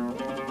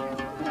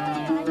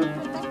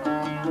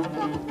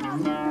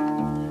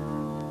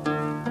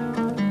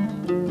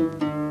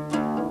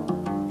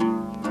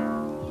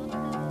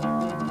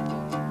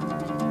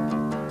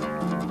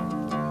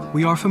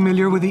 We are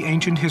familiar with the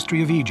ancient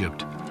history of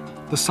Egypt,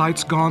 the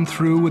site's gone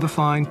through with a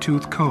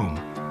fine-tooth comb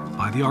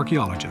by the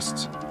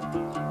archaeologists.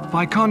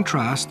 By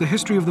contrast, the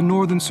history of the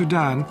northern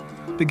Sudan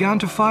began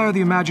to fire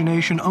the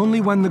imagination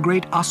only when the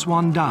great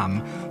Aswan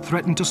Dam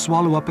threatened to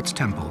swallow up its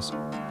temples.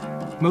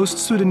 Most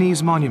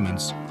Sudanese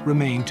monuments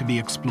remain to be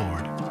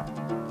explored.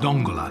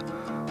 Dongola,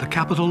 the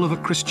capital of a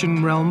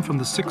Christian realm from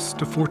the 6th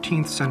to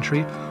 14th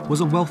century,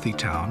 was a wealthy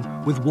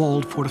town with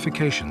walled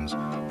fortifications,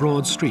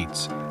 broad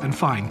streets, and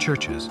fine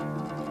churches.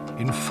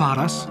 In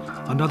Faras,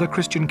 another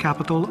Christian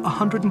capital,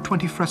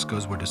 120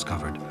 frescoes were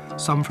discovered,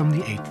 some from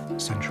the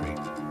 8th century.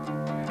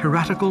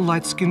 Heretical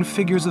light-skinned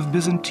figures of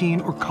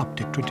Byzantine or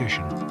Coptic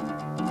tradition.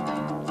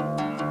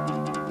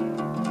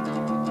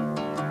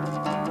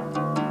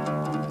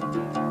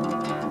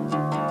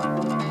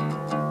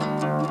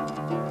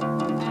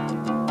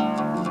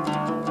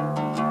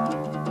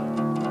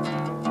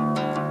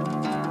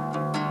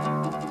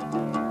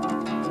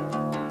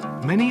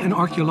 Many an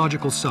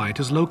archaeological site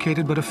is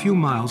located but a few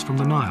miles from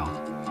the Nile,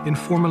 in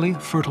formerly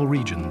fertile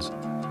regions.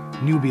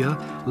 Nubia,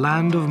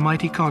 land of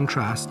mighty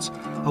contrasts,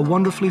 a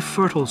wonderfully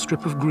fertile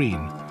strip of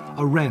green,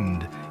 a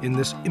rend in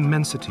this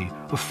immensity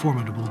of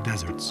formidable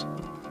deserts.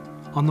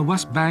 On the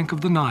west bank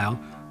of the Nile,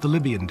 the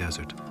Libyan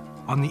desert.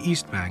 On the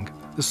east bank,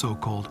 the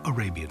so-called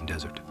Arabian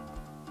desert.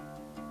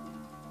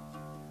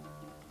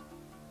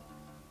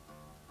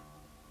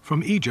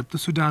 From Egypt, the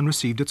Sudan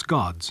received its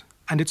gods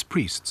and its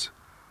priests.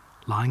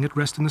 Lying at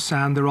rest in the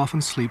sand, there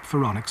often sleep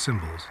pharaonic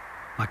symbols,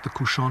 like the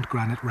couchant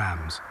granite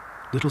rams,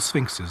 little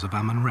sphinxes of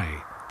Amun-Re,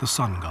 the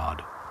sun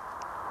god.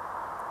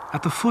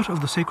 At the foot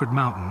of the sacred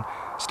mountain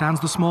stands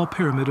the small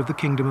pyramid of the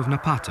kingdom of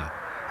Napata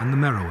and the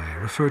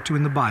Meroe, referred to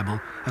in the Bible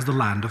as the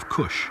land of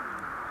Cush,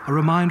 a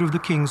reminder of the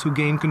kings who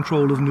gained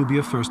control of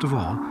Nubia first of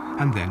all,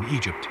 and then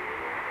Egypt.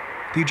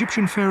 The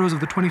Egyptian pharaohs of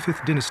the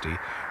 25th dynasty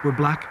were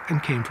black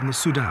and came from the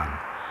Sudan.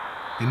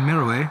 In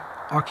Meroe,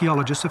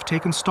 archaeologists have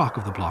taken stock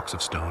of the blocks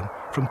of stone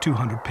from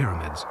 200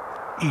 pyramids.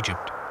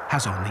 Egypt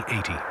has only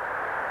 80.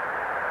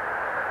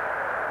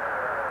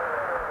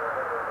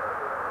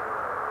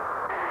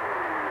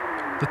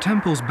 The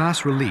temple's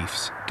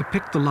bas-reliefs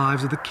depict the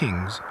lives of the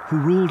kings who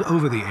ruled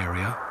over the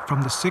area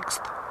from the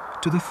 6th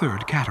to the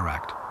 3rd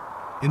cataract,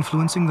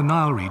 influencing the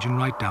Nile region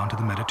right down to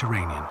the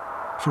Mediterranean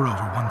for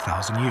over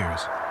 1,000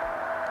 years.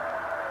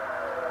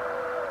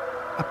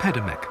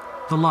 Apedemek,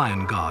 the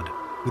lion god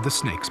with the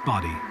snake's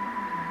body,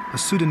 a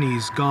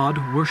Sudanese god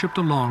worshipped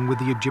along with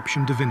the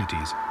Egyptian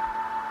divinities.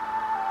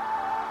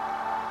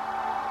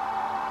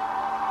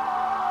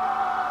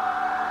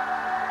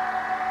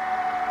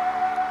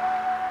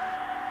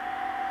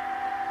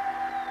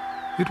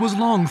 It was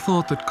long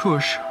thought that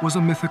Cush was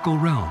a mythical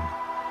realm,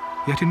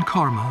 yet in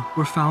Karma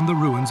were found the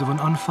ruins of an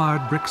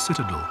unfired brick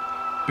citadel,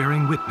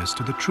 bearing witness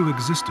to the true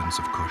existence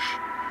of Cush.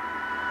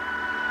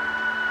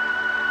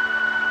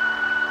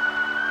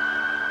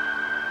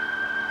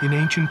 In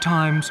ancient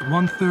times,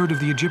 1/3 of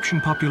the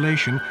Egyptian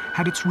population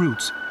had its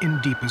roots in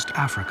deepest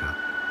Africa.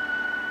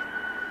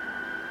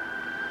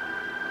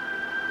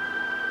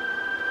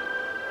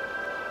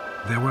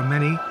 There were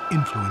many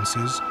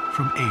influences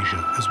from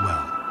Asia as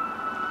well.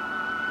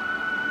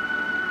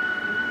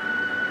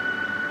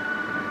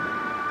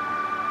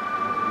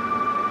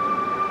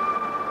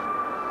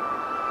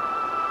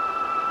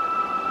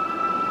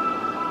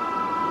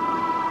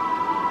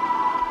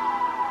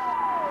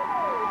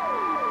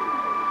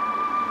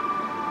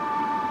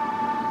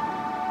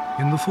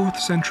 In the 4th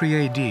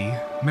century AD,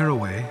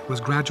 Meroe was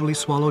gradually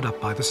swallowed up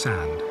by the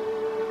sand.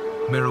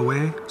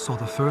 Meroe saw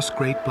the first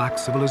great black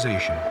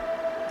civilization.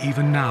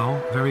 Even now,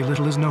 very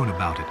little is known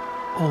about it,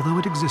 although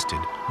it existed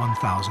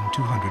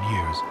 1,200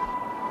 years.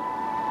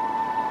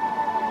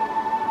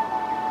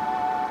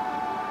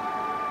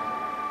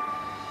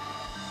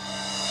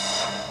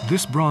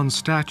 This bronze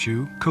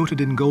statue,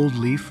 coated in gold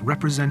leaf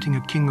representing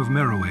a king of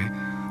Meroe,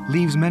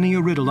 leaves many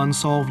a riddle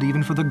unsolved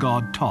even for the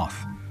god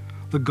Thoth,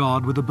 the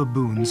god with a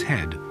baboon's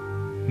head,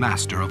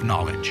 master of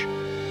knowledge.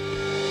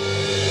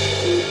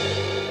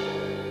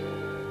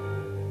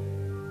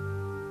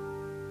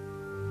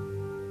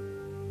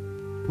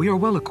 We are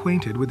well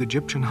acquainted with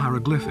Egyptian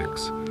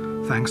hieroglyphics,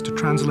 thanks to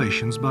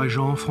translations by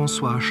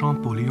Jean-François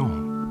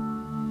Champollion.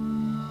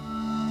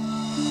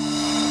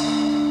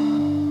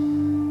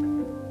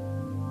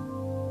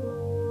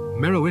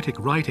 Meroitic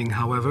writing,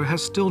 however,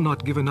 has still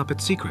not given up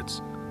its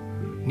secrets.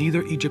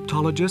 Neither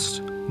Egyptologists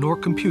nor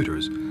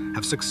computers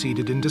have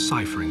succeeded in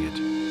deciphering it,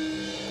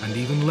 and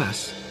even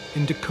less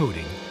in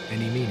decoding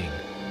any meaning.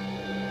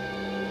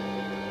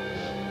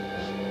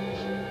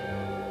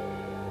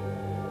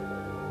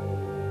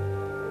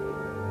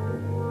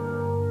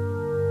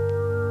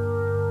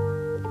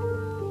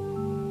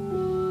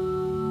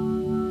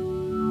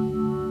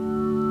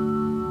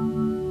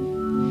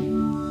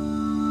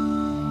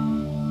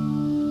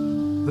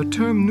 The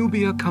term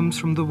Nubia comes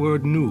from the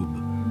word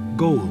nub,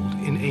 gold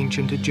in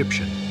ancient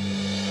Egyptian.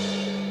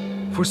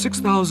 For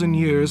 6,000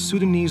 years,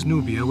 Sudanese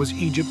Nubia was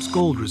Egypt's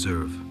gold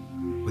reserve.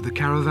 With the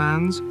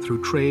caravans,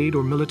 through trade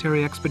or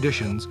military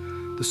expeditions,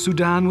 the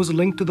Sudan was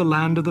linked to the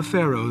land of the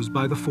pharaohs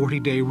by the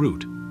 40-day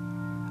route,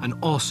 an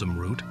awesome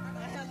route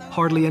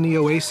hardly any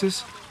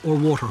oasis or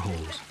water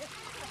holes.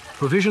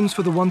 Provisions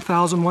for the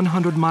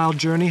 1,100-mile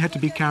journey had to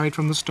be carried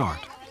from the start.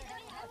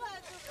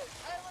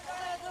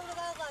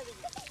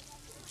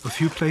 A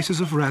few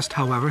places of rest,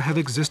 however, have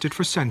existed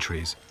for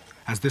centuries,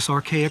 as this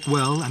archaic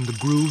well and the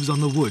grooves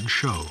on the wood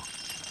show.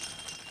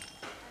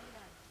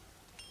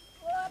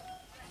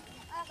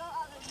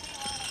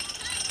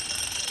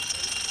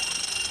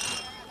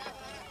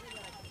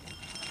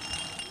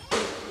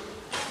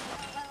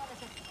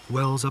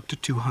 Wells up to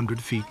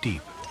 200 feet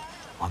deep,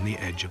 on the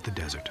edge of the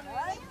desert.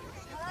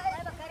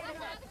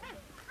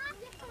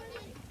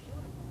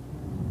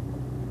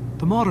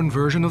 The modern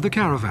version of the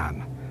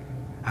caravan,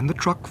 and the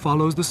truck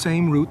follows the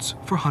same routes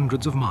for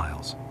hundreds of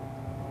miles.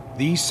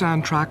 These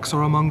sand tracks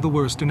are among the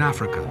worst in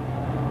Africa,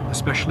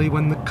 especially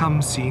when the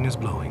Khamsin is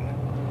blowing.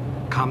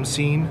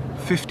 Khamsin,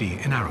 50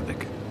 in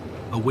Arabic,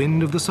 a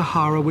wind of the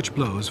Sahara which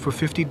blows for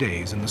 50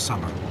 days in the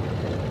summer.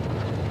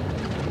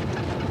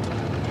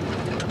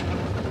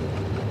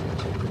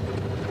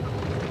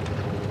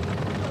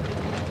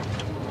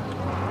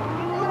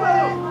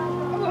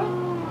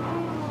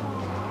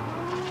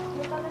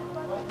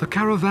 The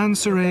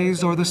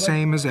caravanserais are the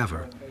same as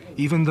ever,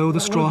 even though the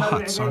straw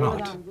huts are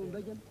not.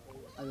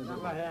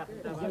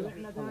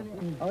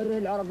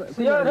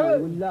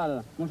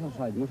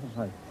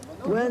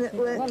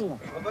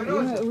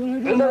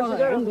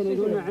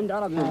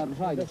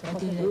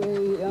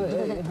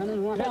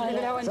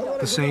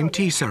 The same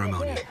tea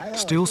ceremony,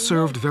 still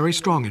served very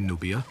strong in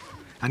Nubia,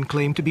 and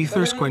claimed to be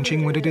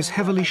thirst-quenching when it is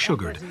heavily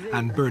sugared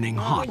and burning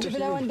hot.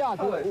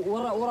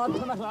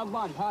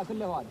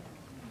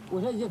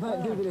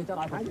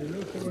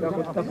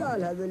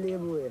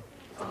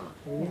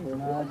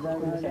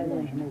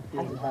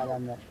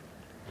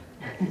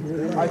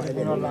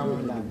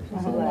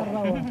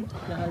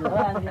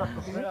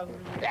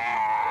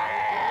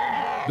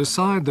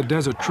 Beside the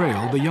desert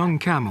trail, the young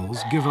camels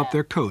give up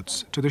their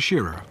coats to the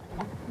shearer.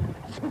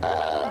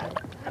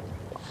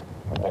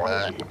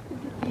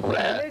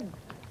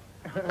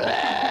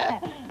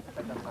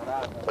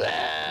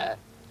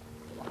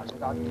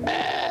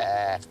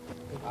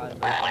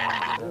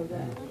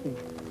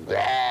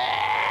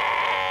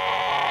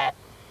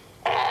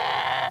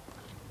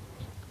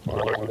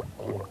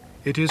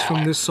 It is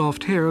from this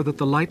soft hair that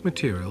the light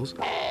materials,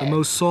 the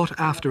most sought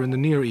after in the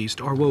Near East,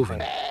 are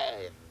woven.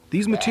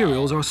 These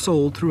materials are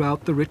sold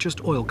throughout the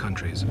richest oil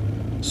countries,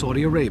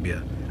 Saudi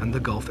Arabia and the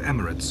Gulf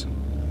Emirates.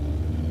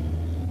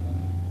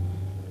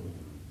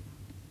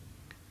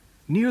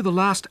 Near the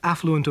last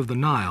affluent of the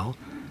Nile,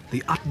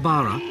 the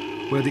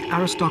Atbara, where the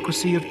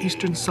aristocracy of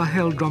Eastern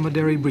Sahel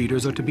dromedary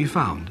breeders are to be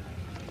found,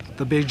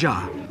 the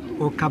Beja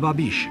or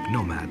Kababish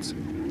nomads.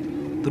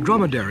 The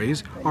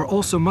dromedaries are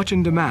also much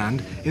in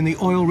demand in the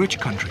oil-rich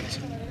countries.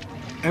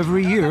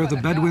 Every year, the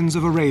Bedouins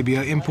of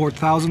Arabia import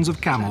thousands of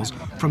camels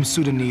from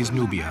Sudanese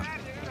Nubia.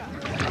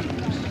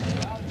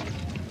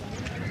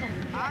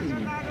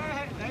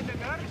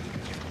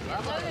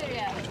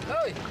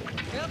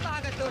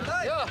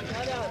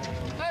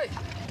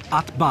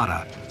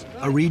 Atbara,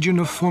 a region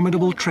of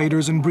formidable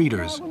traders and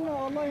breeders.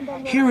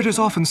 Here it is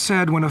often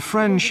said when a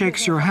friend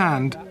shakes your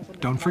hand,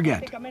 don't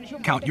forget,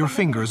 count your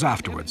fingers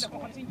afterwards.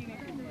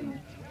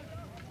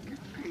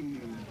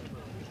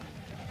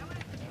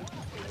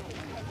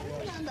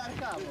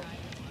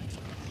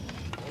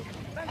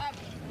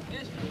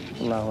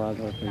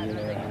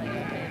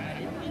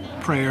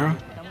 Prayer,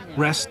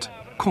 rest,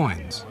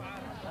 coins.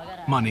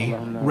 Money,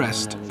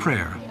 rest,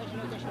 prayer.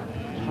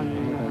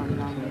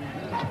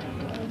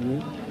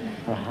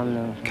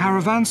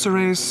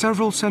 Caravanserais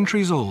several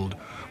centuries old,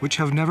 which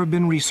have never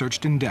been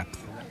researched in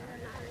depth.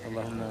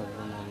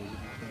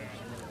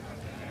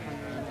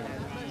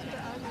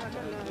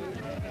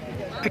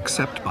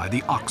 Except by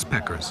the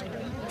oxpeckers,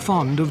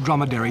 fond of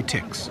dromedary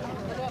ticks.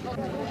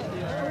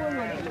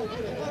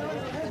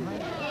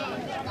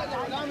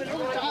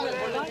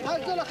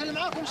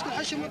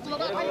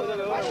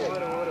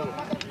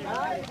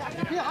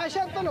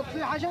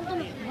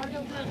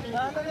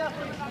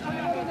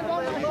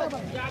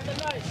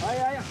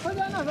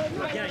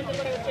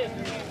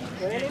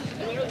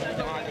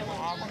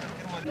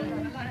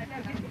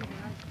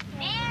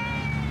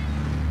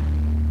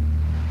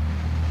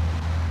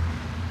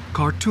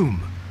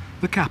 Khartoum,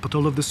 the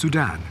capital of the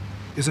Sudan,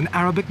 is an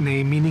Arabic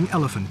name meaning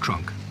elephant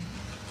trunk.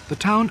 The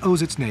town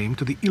owes its name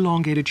to the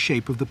elongated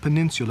shape of the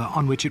peninsula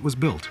on which it was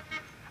built,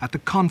 at the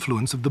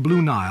confluence of the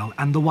Blue Nile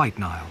and the White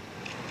Nile.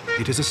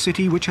 It is a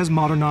city which has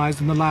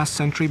modernized in the last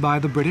century by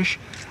the British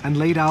and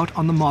laid out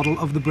on the model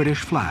of the British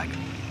flag,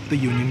 the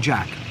Union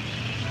Jack.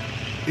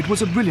 It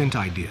was a brilliant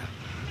idea,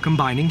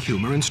 combining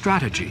humor and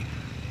strategy.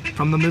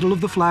 From the middle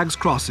of the flag's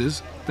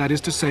crosses, that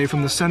is to say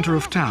from the center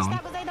of town,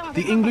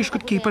 the English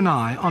could keep an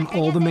eye on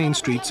all the main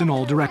streets in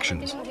all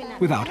directions,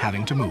 without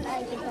having to move.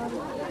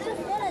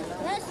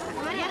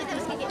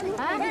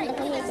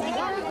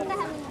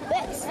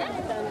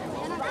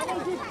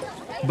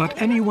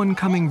 But anyone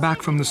coming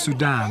back from the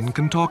Sudan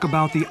can talk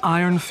about the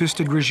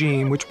iron-fisted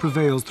regime which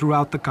prevails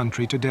throughout the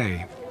country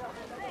today.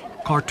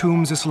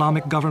 Khartoum's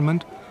Islamic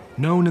government,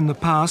 known in the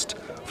past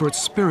for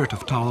its spirit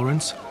of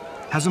tolerance,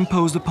 has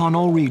imposed upon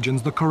all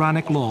regions the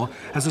Quranic law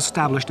as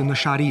established in the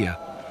Sharia.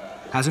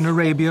 As in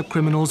Arabia,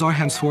 criminals are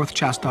henceforth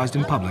chastised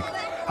in public.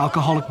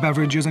 Alcoholic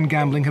beverages and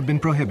gambling have been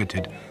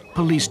prohibited.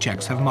 Police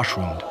checks have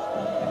mushroomed.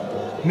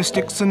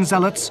 Mystics and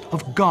zealots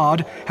of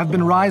God have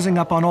been rising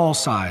up on all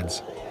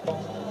sides.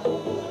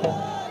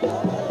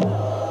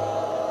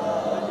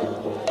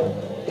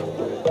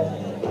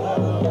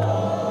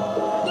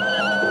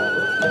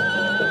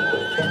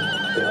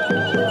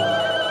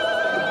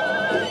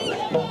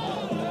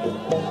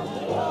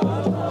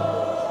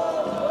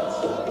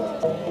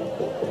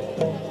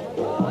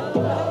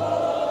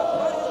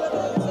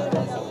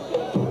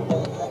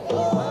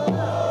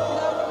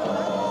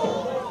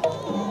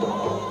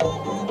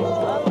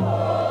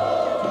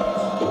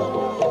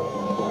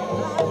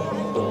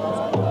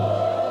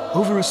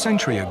 Over a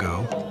century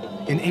ago,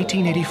 in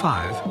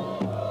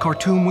 1885,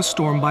 Khartoum was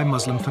stormed by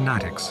Muslim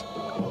fanatics.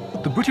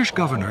 The British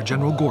governor,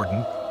 General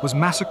Gordon, was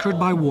massacred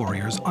by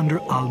warriors under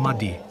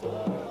Al-Mahdi,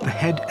 the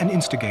head and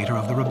instigator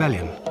of the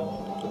rebellion.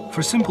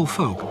 For simple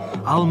folk,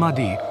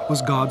 Al-Mahdi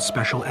was God's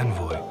special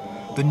envoy,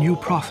 the new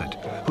prophet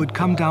who had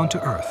come down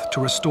to earth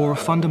to restore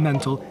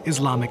fundamental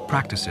Islamic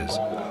practices,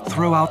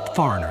 throw out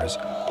foreigners,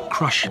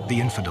 crush the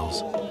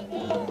infidels.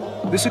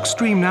 This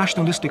extreme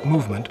nationalistic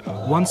movement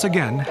once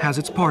again has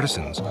its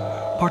partisans,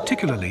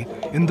 particularly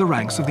in the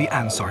ranks of the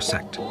Ansar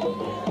sect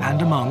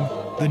and among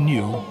the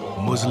new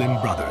Muslim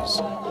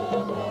Brothers.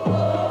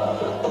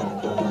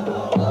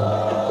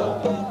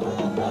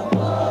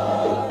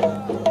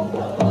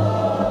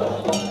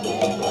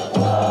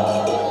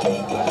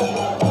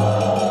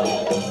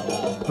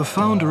 The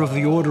founder of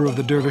the Order of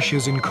the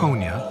Dervishes in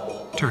Konya,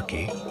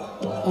 Turkey,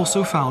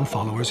 also found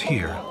followers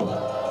here.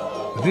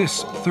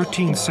 This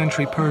 13th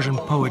century Persian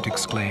poet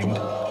exclaimed,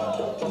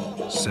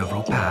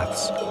 "Several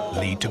paths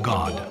lead to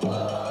God.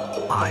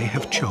 I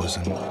have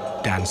chosen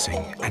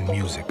dancing and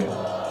music.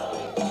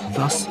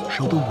 Thus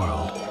shall the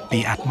world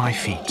be at my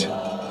feet,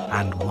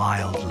 and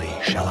wildly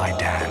shall I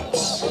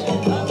dance."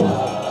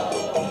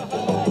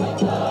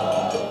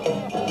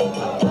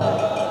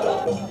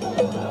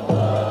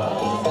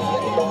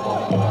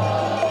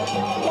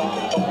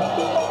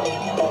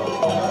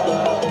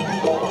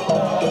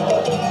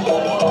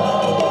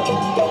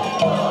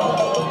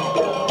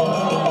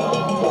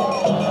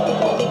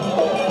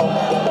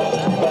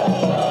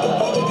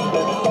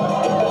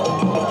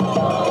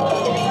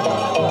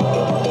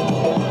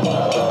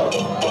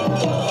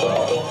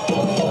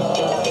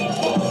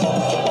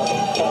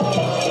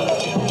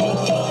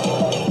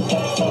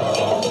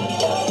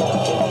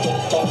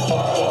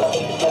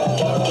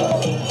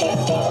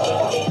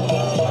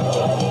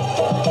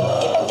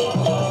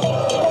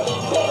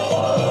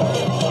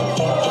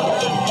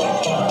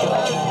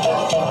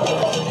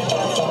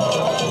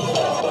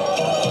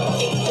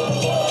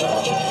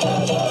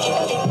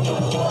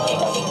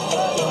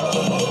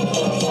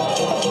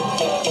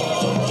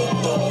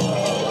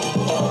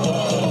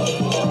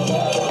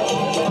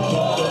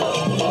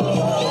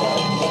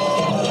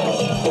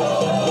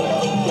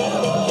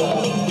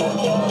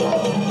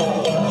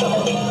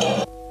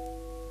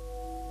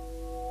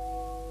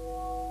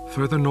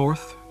 Further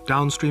north,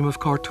 downstream of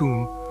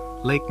Khartoum,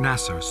 Lake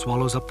Nasser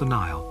swallows up the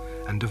Nile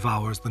and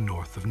devours the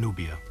north of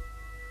Nubia.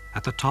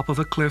 At the top of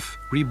a cliff,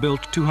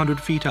 rebuilt 200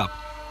 feet up,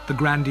 the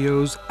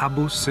grandiose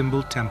Abu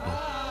Simbel Temple.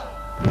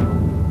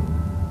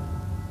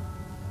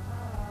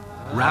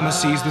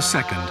 Ramesses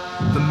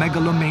II, the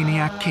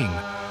megalomaniac king,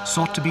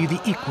 sought to be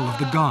the equal of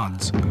the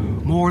gods.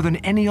 More than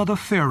any other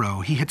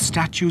pharaoh, he had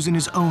statues in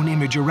his own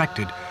image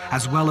erected,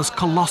 as well as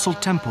colossal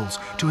temples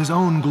to his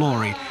own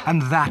glory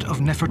and that of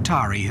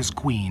Nefertari, his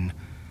queen.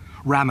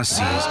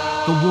 Ramesses,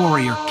 the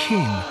warrior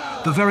king,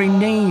 the very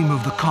name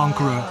of the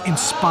conqueror,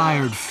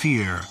 inspired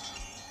fear.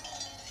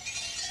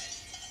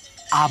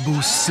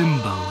 Abu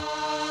Simbel,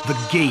 the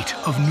gate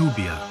of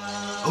Nubia,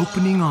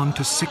 opening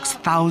onto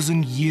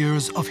 6,000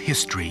 years of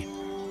history,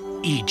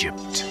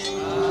 Egypt.